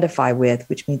identify with,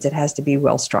 which means it has to be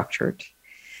well structured.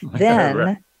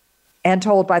 Then, and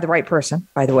told by the right person,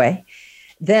 by the way,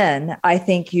 then I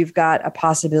think you've got a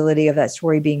possibility of that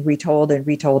story being retold and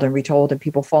retold and retold, and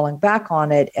people falling back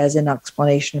on it as an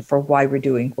explanation for why we're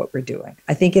doing what we're doing.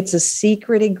 I think it's a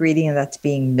secret ingredient that's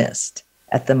being missed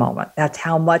at the moment. That's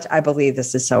how much I believe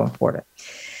this is so important.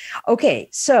 Okay,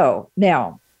 so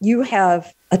now you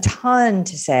have a ton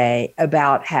to say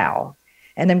about how,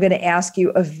 and I'm going to ask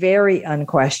you a very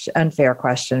unfair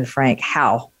question, Frank.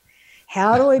 How?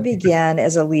 How do I begin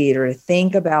as a leader to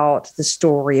think about the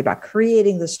story, about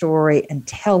creating the story and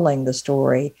telling the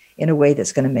story in a way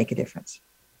that's going to make a difference?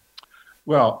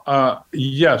 Well,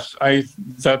 yes,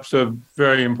 that's a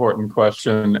very important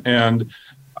question. And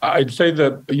I'd say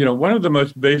that, one of the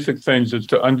most basic things is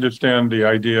to understand the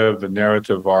idea of the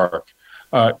narrative arc.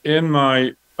 In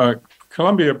my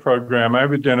Columbia program,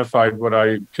 I've identified what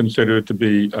I consider to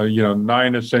be,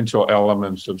 9 essential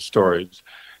elements of stories.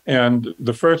 And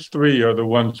the first 3 are the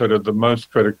ones that are the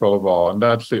most critical of all, and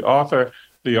that's the author,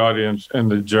 the audience, and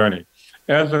the journey.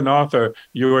 As an author,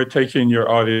 you are taking your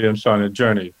audience on a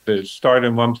journey. They start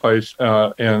in one place,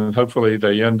 and hopefully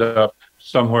they end up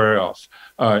somewhere else,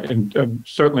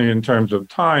 certainly in terms of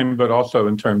time, but also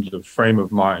in terms of frame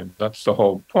of mind. That's the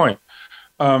whole point.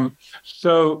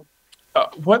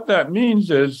 What that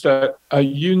means is that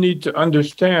you need to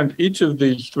understand each of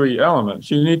these 3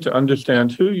 elements. You need to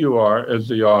understand who you are as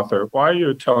the author, why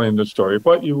you're telling the story,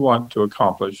 what you want to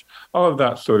accomplish, all of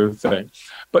that sort of thing.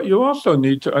 But you also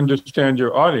need to understand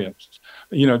your audience.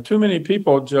 Too many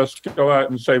people just go out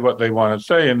and say what they want to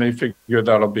say, and they figure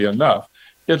that'll be enough.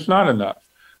 It's not enough.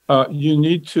 You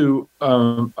need to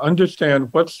understand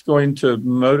what's going to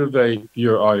motivate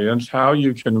your audience, how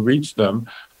you can reach them,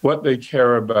 what they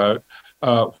care about,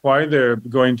 why they're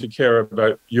going to care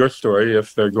about your story,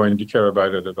 if they're going to care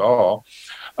about it at all.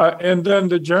 And then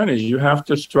the journey, you have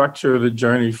to structure the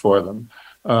journey for them.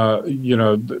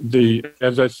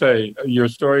 As I say, your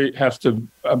story has to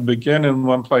begin in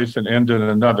one place and end in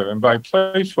another. And by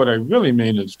place, what I really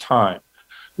mean is time,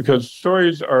 because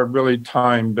stories are really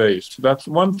time-based. That's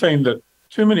one thing that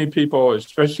too many people,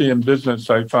 especially in business,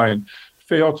 I find,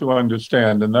 fail to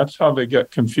understand. And that's how they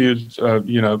get confused,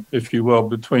 if you will,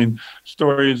 between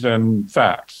stories and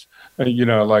facts.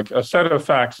 Like a set of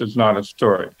facts is not a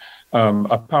story.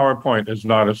 A PowerPoint is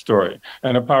not a story,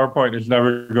 and a PowerPoint is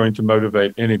never going to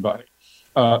motivate anybody.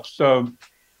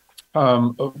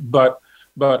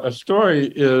 But a story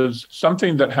is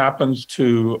something that happens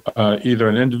to either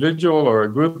an individual or a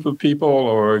group of people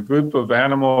or a group of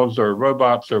animals or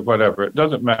robots or whatever. It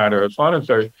doesn't matter as long as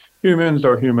they're humans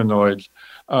or humanoids.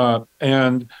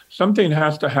 And something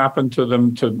has to happen to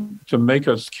them to make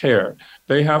us care.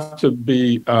 They have to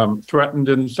be threatened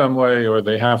in some way, or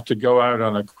they have to go out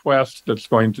on a quest that's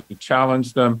going to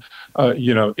challenge them,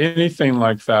 anything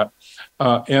like that.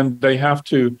 And they have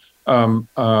to, in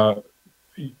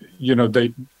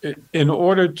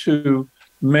order to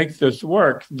make this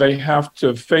work, they have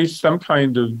to face some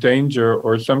kind of danger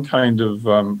or some kind of,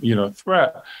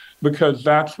 threat, because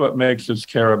that's what makes us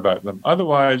care about them.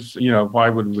 Otherwise, why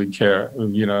would we care?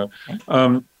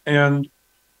 And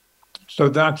so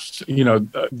that's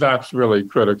really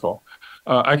critical.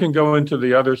 I can go into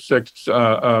the other 6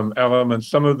 elements.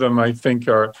 Some of them I think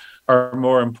are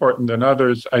more important than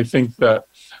others. I think that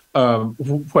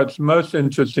what's most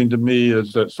interesting to me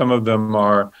is that some of them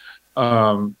are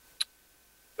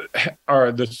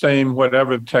the same,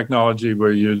 whatever technology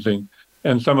we're using.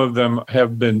 And some of them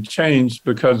have been changed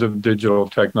because of digital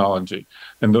technology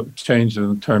and the change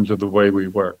in terms of the way we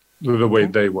work, the way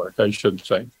they work, I should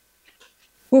say.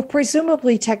 Well,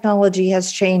 presumably technology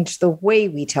has changed the way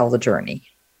we tell the journey,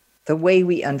 the way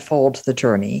we unfold the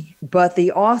journey, but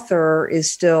the author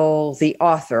is still the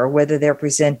author, whether they're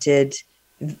presented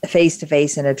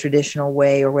face-to-face in a traditional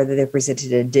way or whether they're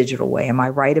presented in a digital way. Am I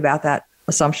right about that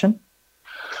assumption?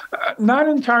 Not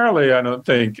entirely, I don't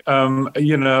think. That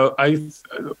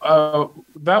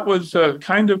was a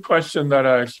kind of question that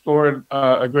I explored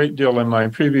a great deal in my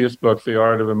previous book, The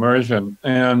Art of Immersion.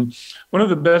 And one of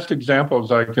the best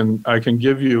examples I can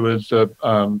give you is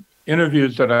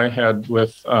interviews that I had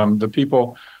with the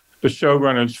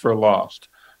showrunners for Lost,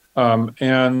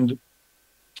 and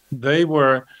they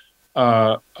were,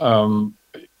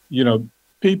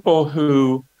 people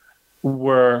who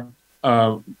were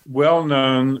well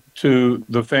known to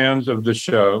the fans of the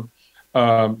show,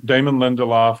 Damon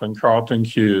Lindelof and Carlton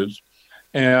Cuse.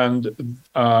 And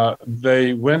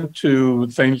they went to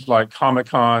things like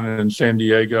Comic-Con in San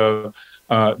Diego.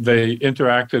 They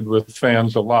interacted with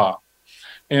fans a lot.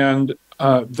 And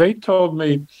they told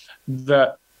me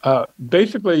that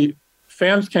basically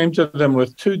fans came to them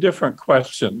with 2 different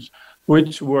questions,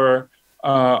 which were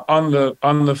on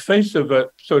the face of it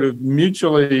sort of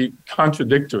mutually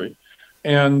contradictory.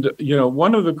 And,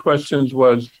 one of the questions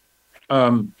was,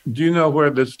 do you know where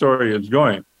this story is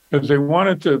going? Because they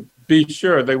wanted to be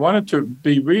sure, they wanted to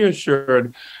be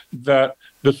reassured that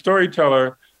the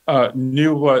storyteller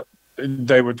knew what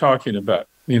they were talking about,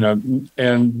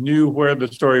 and knew where the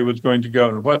story was going to go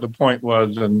and what the point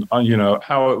was and,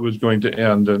 how it was going to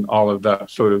end and all of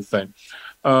that sort of thing.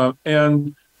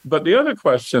 But the other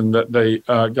question that they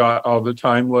got all the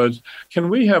time was, can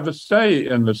we have a say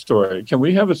in the story? Can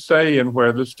we have a say in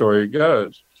where the story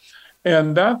goes?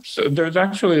 And there's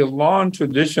actually a long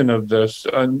tradition of this.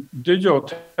 Digital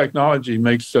technology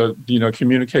makes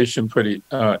communication pretty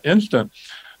instant.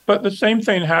 But the same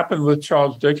thing happened with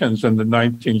Charles Dickens in the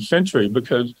 19th century,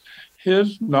 because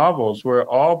his novels were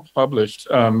all published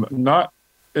not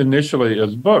initially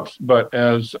as books, but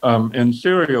as in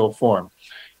serial form.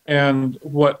 And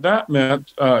what that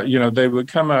meant, they would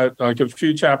come out like a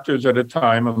few chapters at a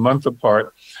time, a month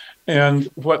apart. And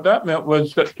what that meant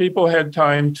was that people had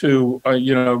time to,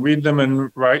 read them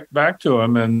and write back to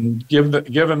them and give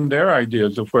them their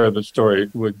ideas of where the story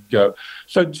would go.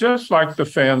 So just like the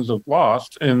fans of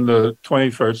Lost in the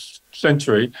 21st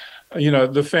century,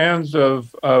 the fans of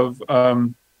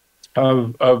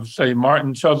say,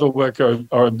 Martin Chuzzlewit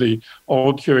or the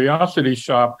Old Curiosity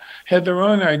Shop had their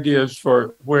own ideas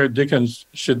for where Dickens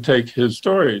should take his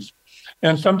stories.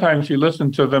 And sometimes he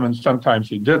listened to them and sometimes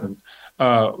he didn't.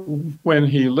 When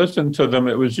he listened to them,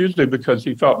 it was usually because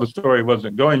he felt the story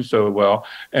wasn't going so well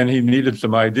and he needed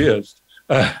some ideas.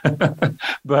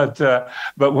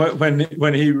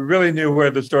 when he really knew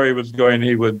where the story was going,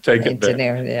 he would take it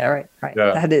there. Yeah, right.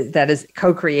 Yeah. That is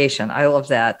co-creation. I love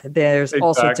that. There's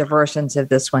all sorts of versions of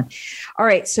this one. All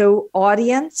right. So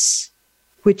audience,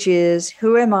 which is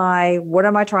who am I? What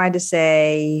am I trying to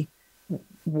say?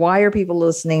 Why are people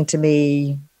listening to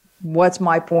me? What's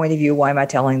my point of view? Why am I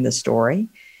telling this story?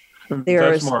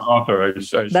 That's more author.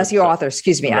 That's the author.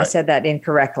 Excuse me. Right. I said that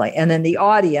incorrectly. And then the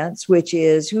audience, which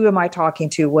is who am I talking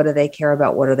to? What do they care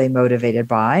about? What are they motivated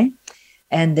by?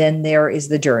 And then there is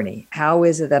the journey. How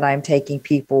is it that I'm taking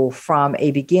people from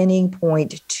a beginning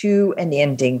point to an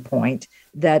ending point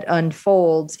that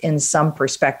unfolds in some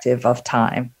perspective of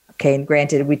time? Okay. And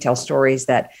granted, we tell stories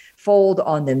that fold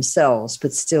on themselves,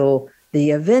 but still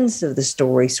the events of the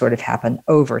story sort of happen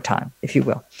over time, if you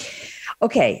will.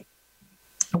 Okay.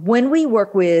 When we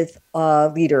work with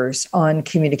leaders on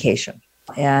communication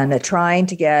and trying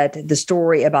to get the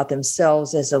story about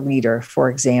themselves as a leader, for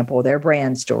example, their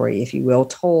brand story, if you will,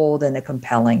 told in a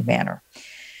compelling manner,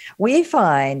 we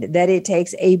find that it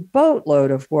takes a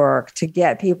boatload of work to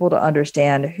get people to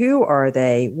understand who are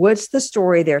they, what's the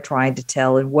story they're trying to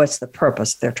tell, and what's the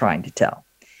purpose they're trying to tell.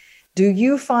 Do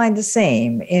you find the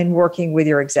same in working with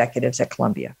your executives at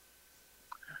Columbia?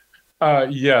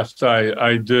 Yes,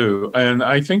 I do. And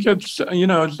I think it's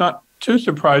not too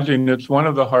surprising. It's one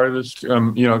of the hardest,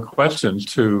 questions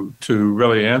to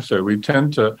really answer. We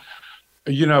tend to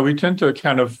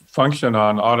kind of function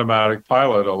on automatic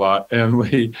pilot a lot, and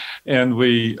we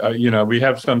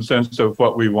have some sense of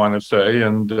what we want to say,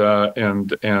 and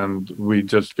we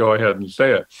just go ahead and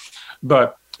say it.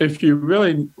 But if you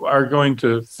really are going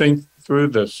to think through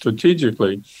this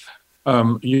strategically,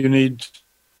 you need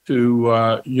to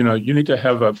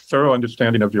have a thorough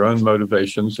understanding of your own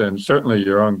motivations and certainly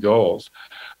your own goals,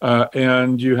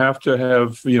 and you have to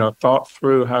have thought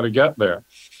through how to get there.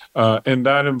 And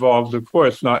that involves, of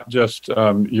course, not just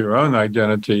your own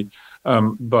identity,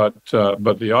 but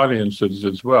the audience's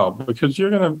as well, because you're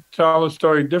going to tell a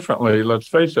story differently. Let's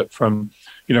face it, from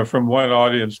one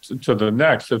audience to the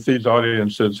next. If these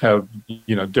audiences have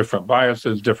different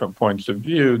biases, different points of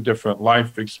view, different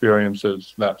life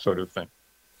experiences, that sort of thing.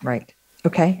 Right.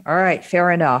 Okay. All right. Fair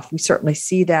enough. We certainly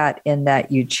see that in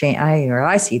that you change.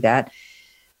 I see that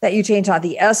you change not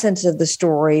the essence of the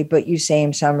story, but you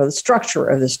change some of the structure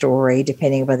of the story,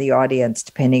 depending upon the audience,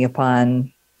 depending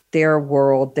upon their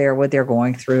world, what they're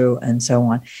going through, and so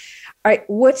on. All right.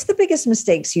 What's the biggest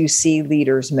mistakes you see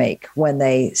leaders make when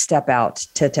they step out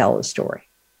to tell a story?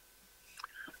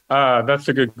 That's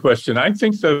a good question. I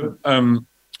think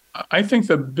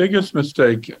the biggest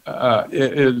mistake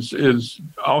is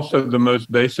also the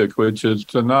most basic, which is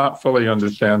to not fully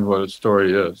understand what a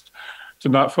story is, to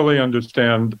not fully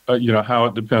understand, how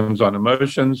it depends on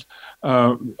emotions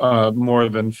more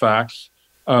than facts,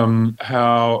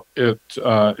 how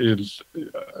it's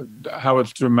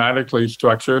dramatically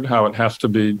structured, how it has to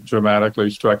be dramatically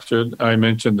structured. I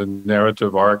mentioned the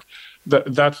narrative arc.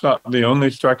 That's not the only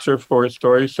structure for a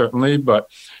story, certainly, but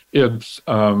it's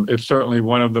certainly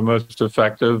one of the most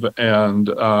effective and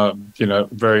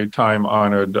very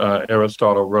time-honored.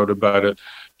 Aristotle wrote about it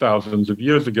thousands of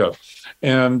years ago,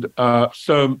 and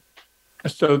so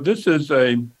this is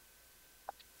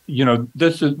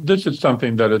this is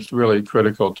something that it's really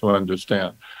critical to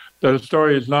understand. That a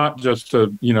story is not just a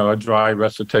dry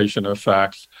recitation of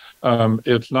facts.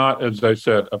 It's not, as I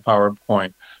said, a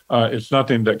PowerPoint. It's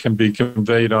nothing that can be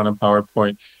conveyed on a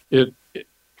PowerPoint. It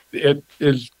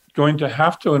is going to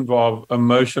have to involve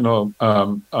emotional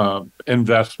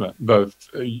investment, both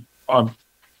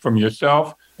from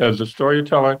yourself as a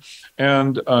storyteller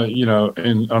and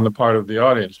on the part of the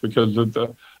audience. Because if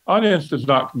the audience does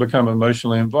not become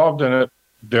emotionally involved in it,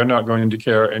 they're not going to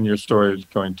care, and your story is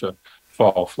going to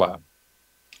fall flat.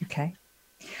 Okay.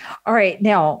 All right.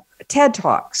 Now, TED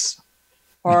Talks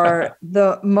are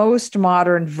the most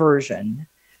modern version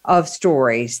of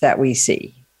stories that we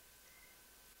see.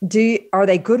 Are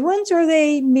they good ones or are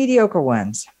they mediocre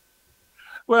ones?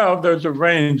 Well, there's a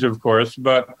range, of course,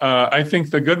 but I think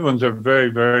the good ones are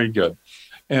very, very good.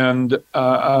 And,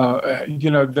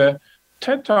 the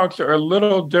TED Talks are a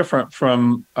little different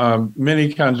from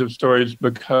many kinds of stories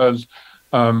because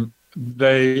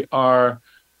they're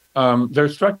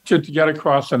structured to get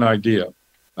across an idea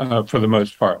for the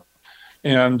most part.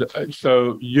 And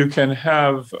so you can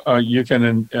have, I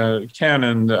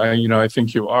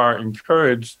think you are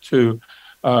encouraged to,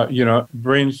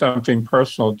 bring something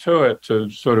personal to it, to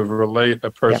sort of relate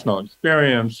a personal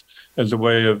experience as a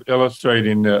way of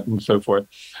illustrating it and so forth.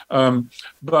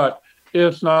 But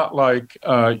it's not like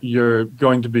you're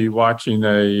going to be watching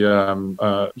say,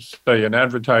 an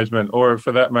advertisement, or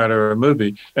for that matter, a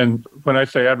movie. And when I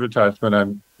say advertisement,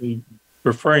 I'm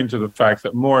referring to the fact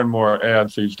that more and more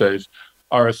ads these days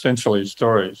are essentially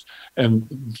stories.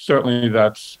 And certainly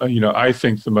that's, I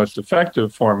think the most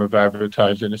effective form of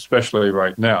advertising, especially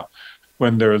right now,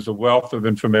 when there is a wealth of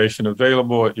information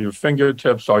available at your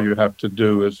fingertips. All you have to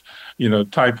do is,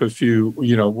 type a few,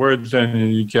 words in,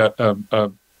 and you get,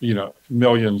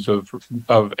 millions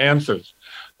of answers.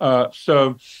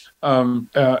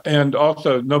 And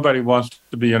also nobody wants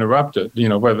to be interrupted,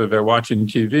 whether they're watching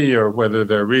TV or whether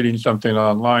they're reading something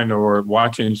online or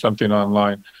watching something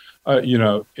online.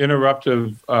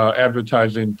 Interruptive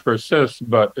advertising persists,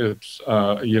 but it's,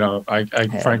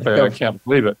 frankly, I can't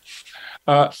believe it.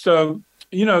 That's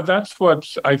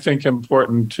what's, I think,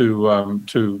 important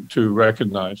to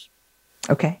recognize.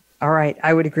 Okay. All right.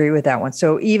 I would agree with that one.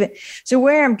 So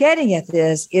where I'm getting at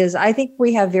this is I think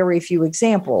we have very few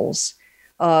examples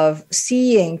of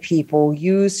seeing people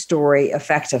use story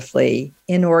effectively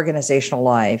in organizational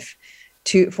life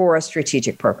for a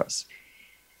strategic purpose.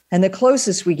 And the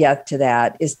closest we get to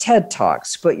that is TED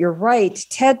Talks. But you're right,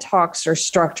 TED Talks are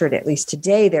structured, at least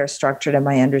today, they're structured, in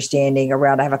my understanding,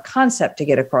 around I have a concept to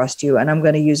get across to you, and I'm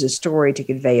going to use a story to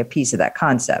convey a piece of that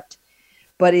concept.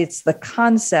 But it's the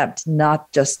concept, not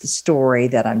just the story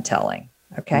that I'm telling.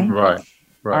 Okay? Right.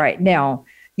 All right. Now,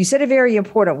 you said a very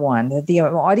important one, that the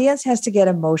audience has to get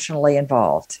emotionally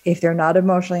involved. If they're not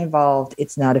emotionally involved,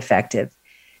 it's not effective.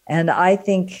 And I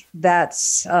think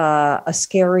that's a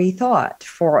scary thought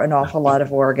for an awful lot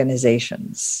of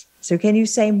organizations. So can you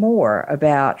say more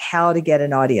about how to get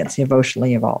an audience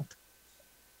emotionally involved?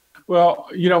 Well,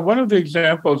 one of the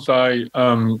examples I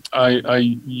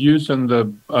use in the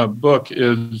book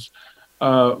is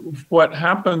what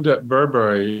happened at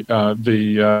Burberry,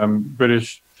 the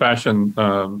British fashion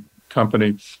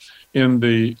company, in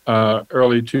the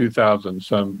early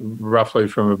 2000s, roughly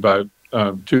from about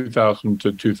 2000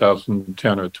 to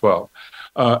 2010 or 12.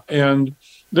 And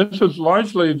this was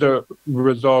largely the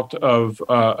result of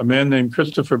a man named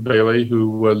Christopher Bailey, who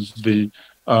was the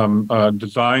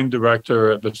design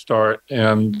director at the start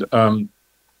and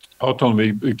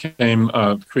ultimately became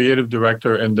creative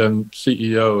director and then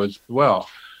CEO as well.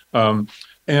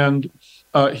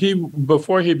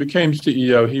 Before he became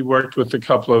CEO, he worked with a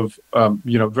couple of,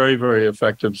 very, very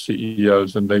effective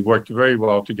CEOs, and they worked very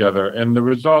well together. And the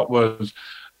result was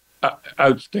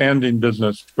outstanding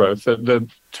business growth. At the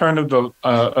turn of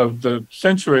the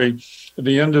century, at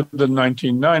the end of the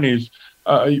 1990s,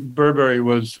 Burberry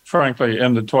was frankly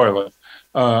in the toilet.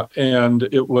 And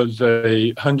it was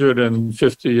a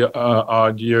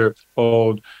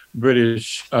 150-odd-year-old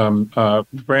British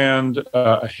brand,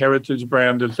 a heritage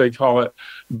brand, as they call it.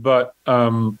 But,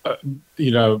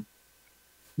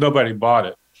 nobody bought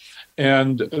it.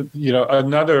 And,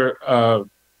 another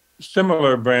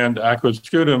similar brand,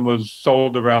 Aquascutum, was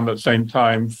sold around the same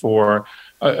time to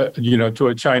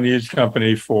a Chinese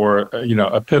company for,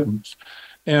 a pittance.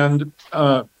 And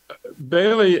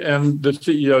Bailey and the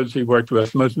CEOs he worked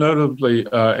with, most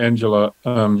notably Angela,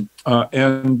 and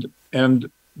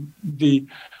the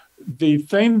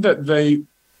thing that they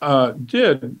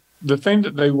did, the thing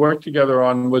that they worked together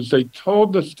on, was they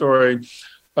told the story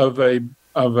of a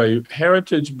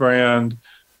heritage brand.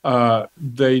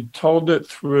 They told it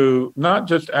through not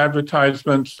just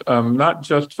advertisements, not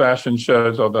just fashion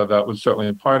shows, although that was certainly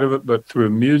a part of it, but through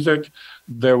music.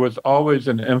 There was always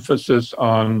an emphasis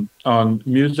on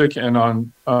music and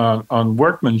on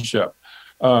workmanship.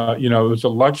 It was a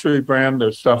luxury brand.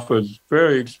 Their stuff was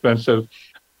very expensive.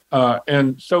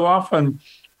 And so often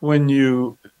when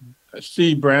you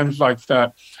see brands like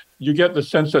that, you get the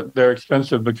sense that they're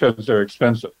expensive because they're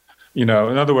expensive. In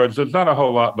other words, there's not a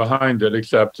whole lot behind it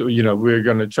except, we're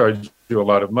going to charge you a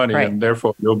lot of money, right, and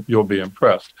therefore you'll be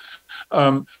impressed.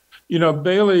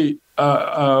 Bailey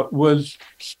was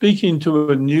speaking to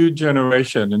a new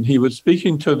generation, and he was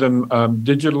speaking to them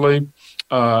digitally,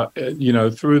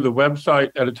 through the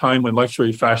website at a time when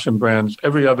luxury fashion brands,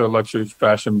 every other luxury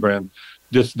fashion brand,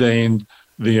 disdained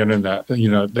the internet.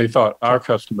 They thought our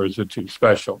customers are too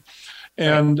special.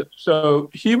 And so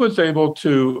he was able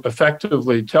to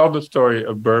effectively tell the story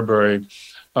of Burberry,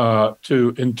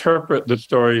 to interpret the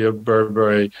story of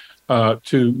Burberry,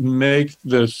 to make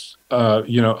this,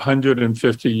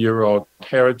 150-year-old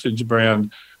heritage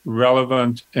brand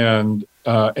relevant and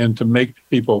to make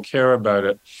people care about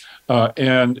it.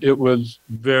 And it was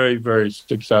very, very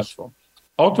successful.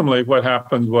 ultimately what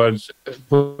happened was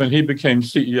when he became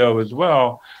CEO as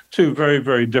well, two very,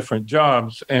 very different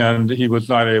jobs, and he was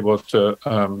not able to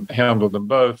handle them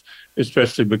both,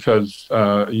 especially because,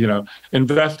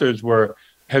 investors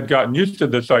had gotten used to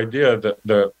this idea that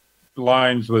the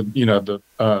lines would, the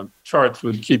charts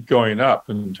would keep going up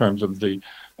in terms of the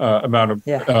amount of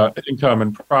income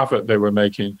and profit they were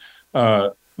making.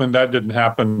 When that didn't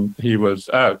happen, he was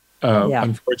out,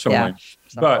 unfortunately.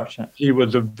 But he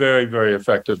was a very, very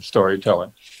effective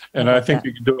storyteller. And I think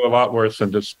you can do a lot worse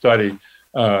than to study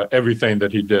everything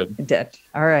that he did.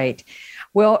 All right.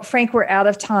 Well, Frank, we're out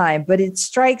of time, but it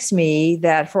strikes me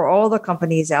that for all the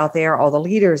companies out there, all the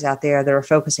leaders out there that are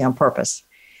focusing on purpose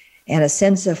and a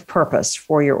sense of purpose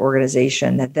for your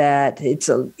organization, that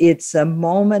it's a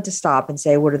moment to stop and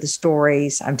say, what are the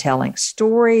stories I'm telling?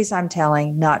 Stories I'm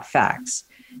telling, not facts,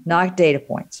 not data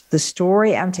points. The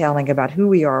story I'm telling about who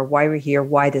we are, why we're here,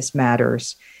 why this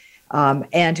matters,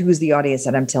 and who's the audience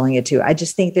that I'm telling it to. I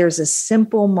just think there's a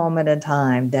simple moment in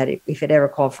time that if it ever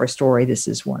called for a story, this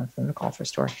is one of them to call for a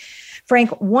story. Frank,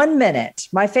 1 minute.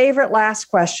 My favorite last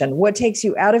question. What takes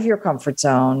you out of your comfort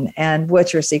zone, and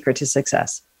what's your secret to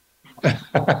success?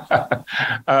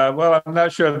 Well, I'm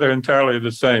not sure they're entirely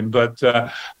the same, but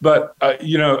as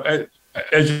you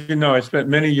know, I spent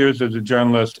many years as a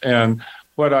journalist, and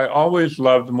what I always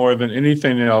loved more than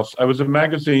anything else, I was a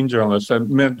magazine journalist. That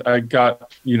meant I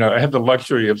got, I had the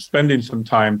luxury of spending some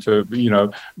time to,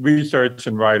 research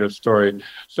and write a story.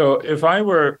 So if I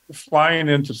were flying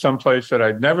into some place that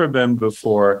I'd never been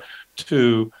before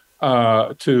to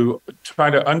try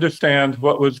to understand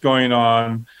what was going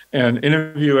on and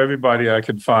interview everybody I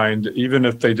could find, even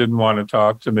if they didn't want to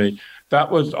talk to me,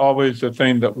 that was always the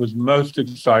thing that was most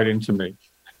exciting to me.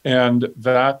 And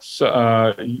that's,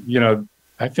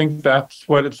 I think that's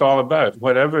what it's all about.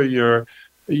 Whatever your,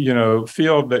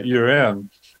 field that you're in,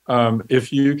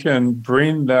 if you can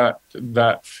bring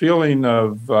that feeling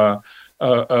of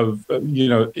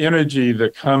energy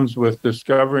that comes with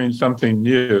discovering something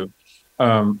new,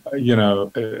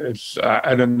 it's,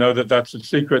 I don't know that that's a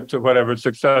secret to whatever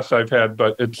success I've had,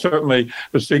 but it's certainly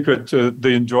the secret to the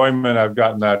enjoyment I've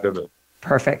gotten out of it.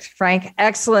 Perfect. Frank,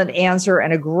 excellent answer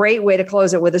and a great way to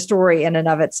close it with a story in and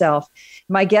of itself.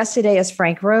 My guest today is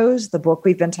Frank Rose. The book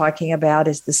we've been talking about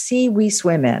is The Sea We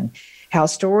Swim In, How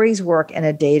Stories Work in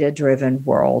a Data-Driven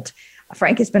World.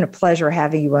 Frank, it's been a pleasure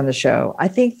having you on the show. I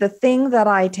think the thing that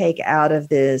I take out of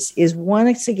this is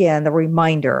once again, the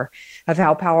reminder of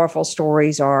how powerful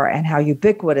stories are and how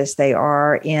ubiquitous they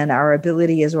are in our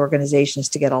ability as organizations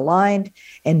to get aligned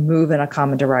and move in a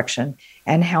common direction,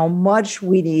 and how much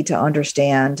we need to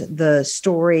understand the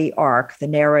story arc, the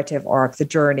narrative arc, the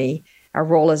journey, our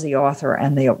role as the author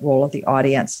and the role of the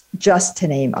audience, just to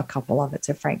name a couple of it.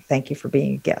 So Frank, thank you for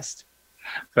being a guest.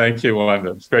 Thank you,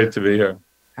 Wanda. It's great to be here.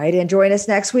 All right, and join us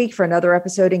next week for another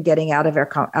episode in Getting Out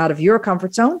of Your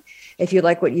Comfort Zone. If you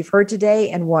like what you've heard today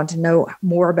and want to know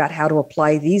more about how to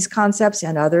apply these concepts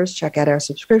and others, check out our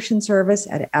subscription service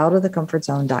at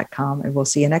outofthecomfortzone.com, and we'll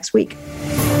see you next week.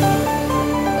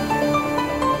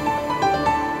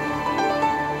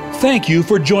 Thank you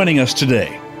for joining us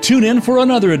today. Tune in for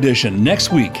another edition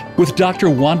next week with Dr.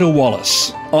 Wanda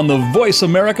Wallace on the Voice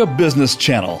America Business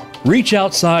Channel. Reach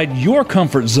outside your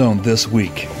comfort zone this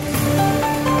week.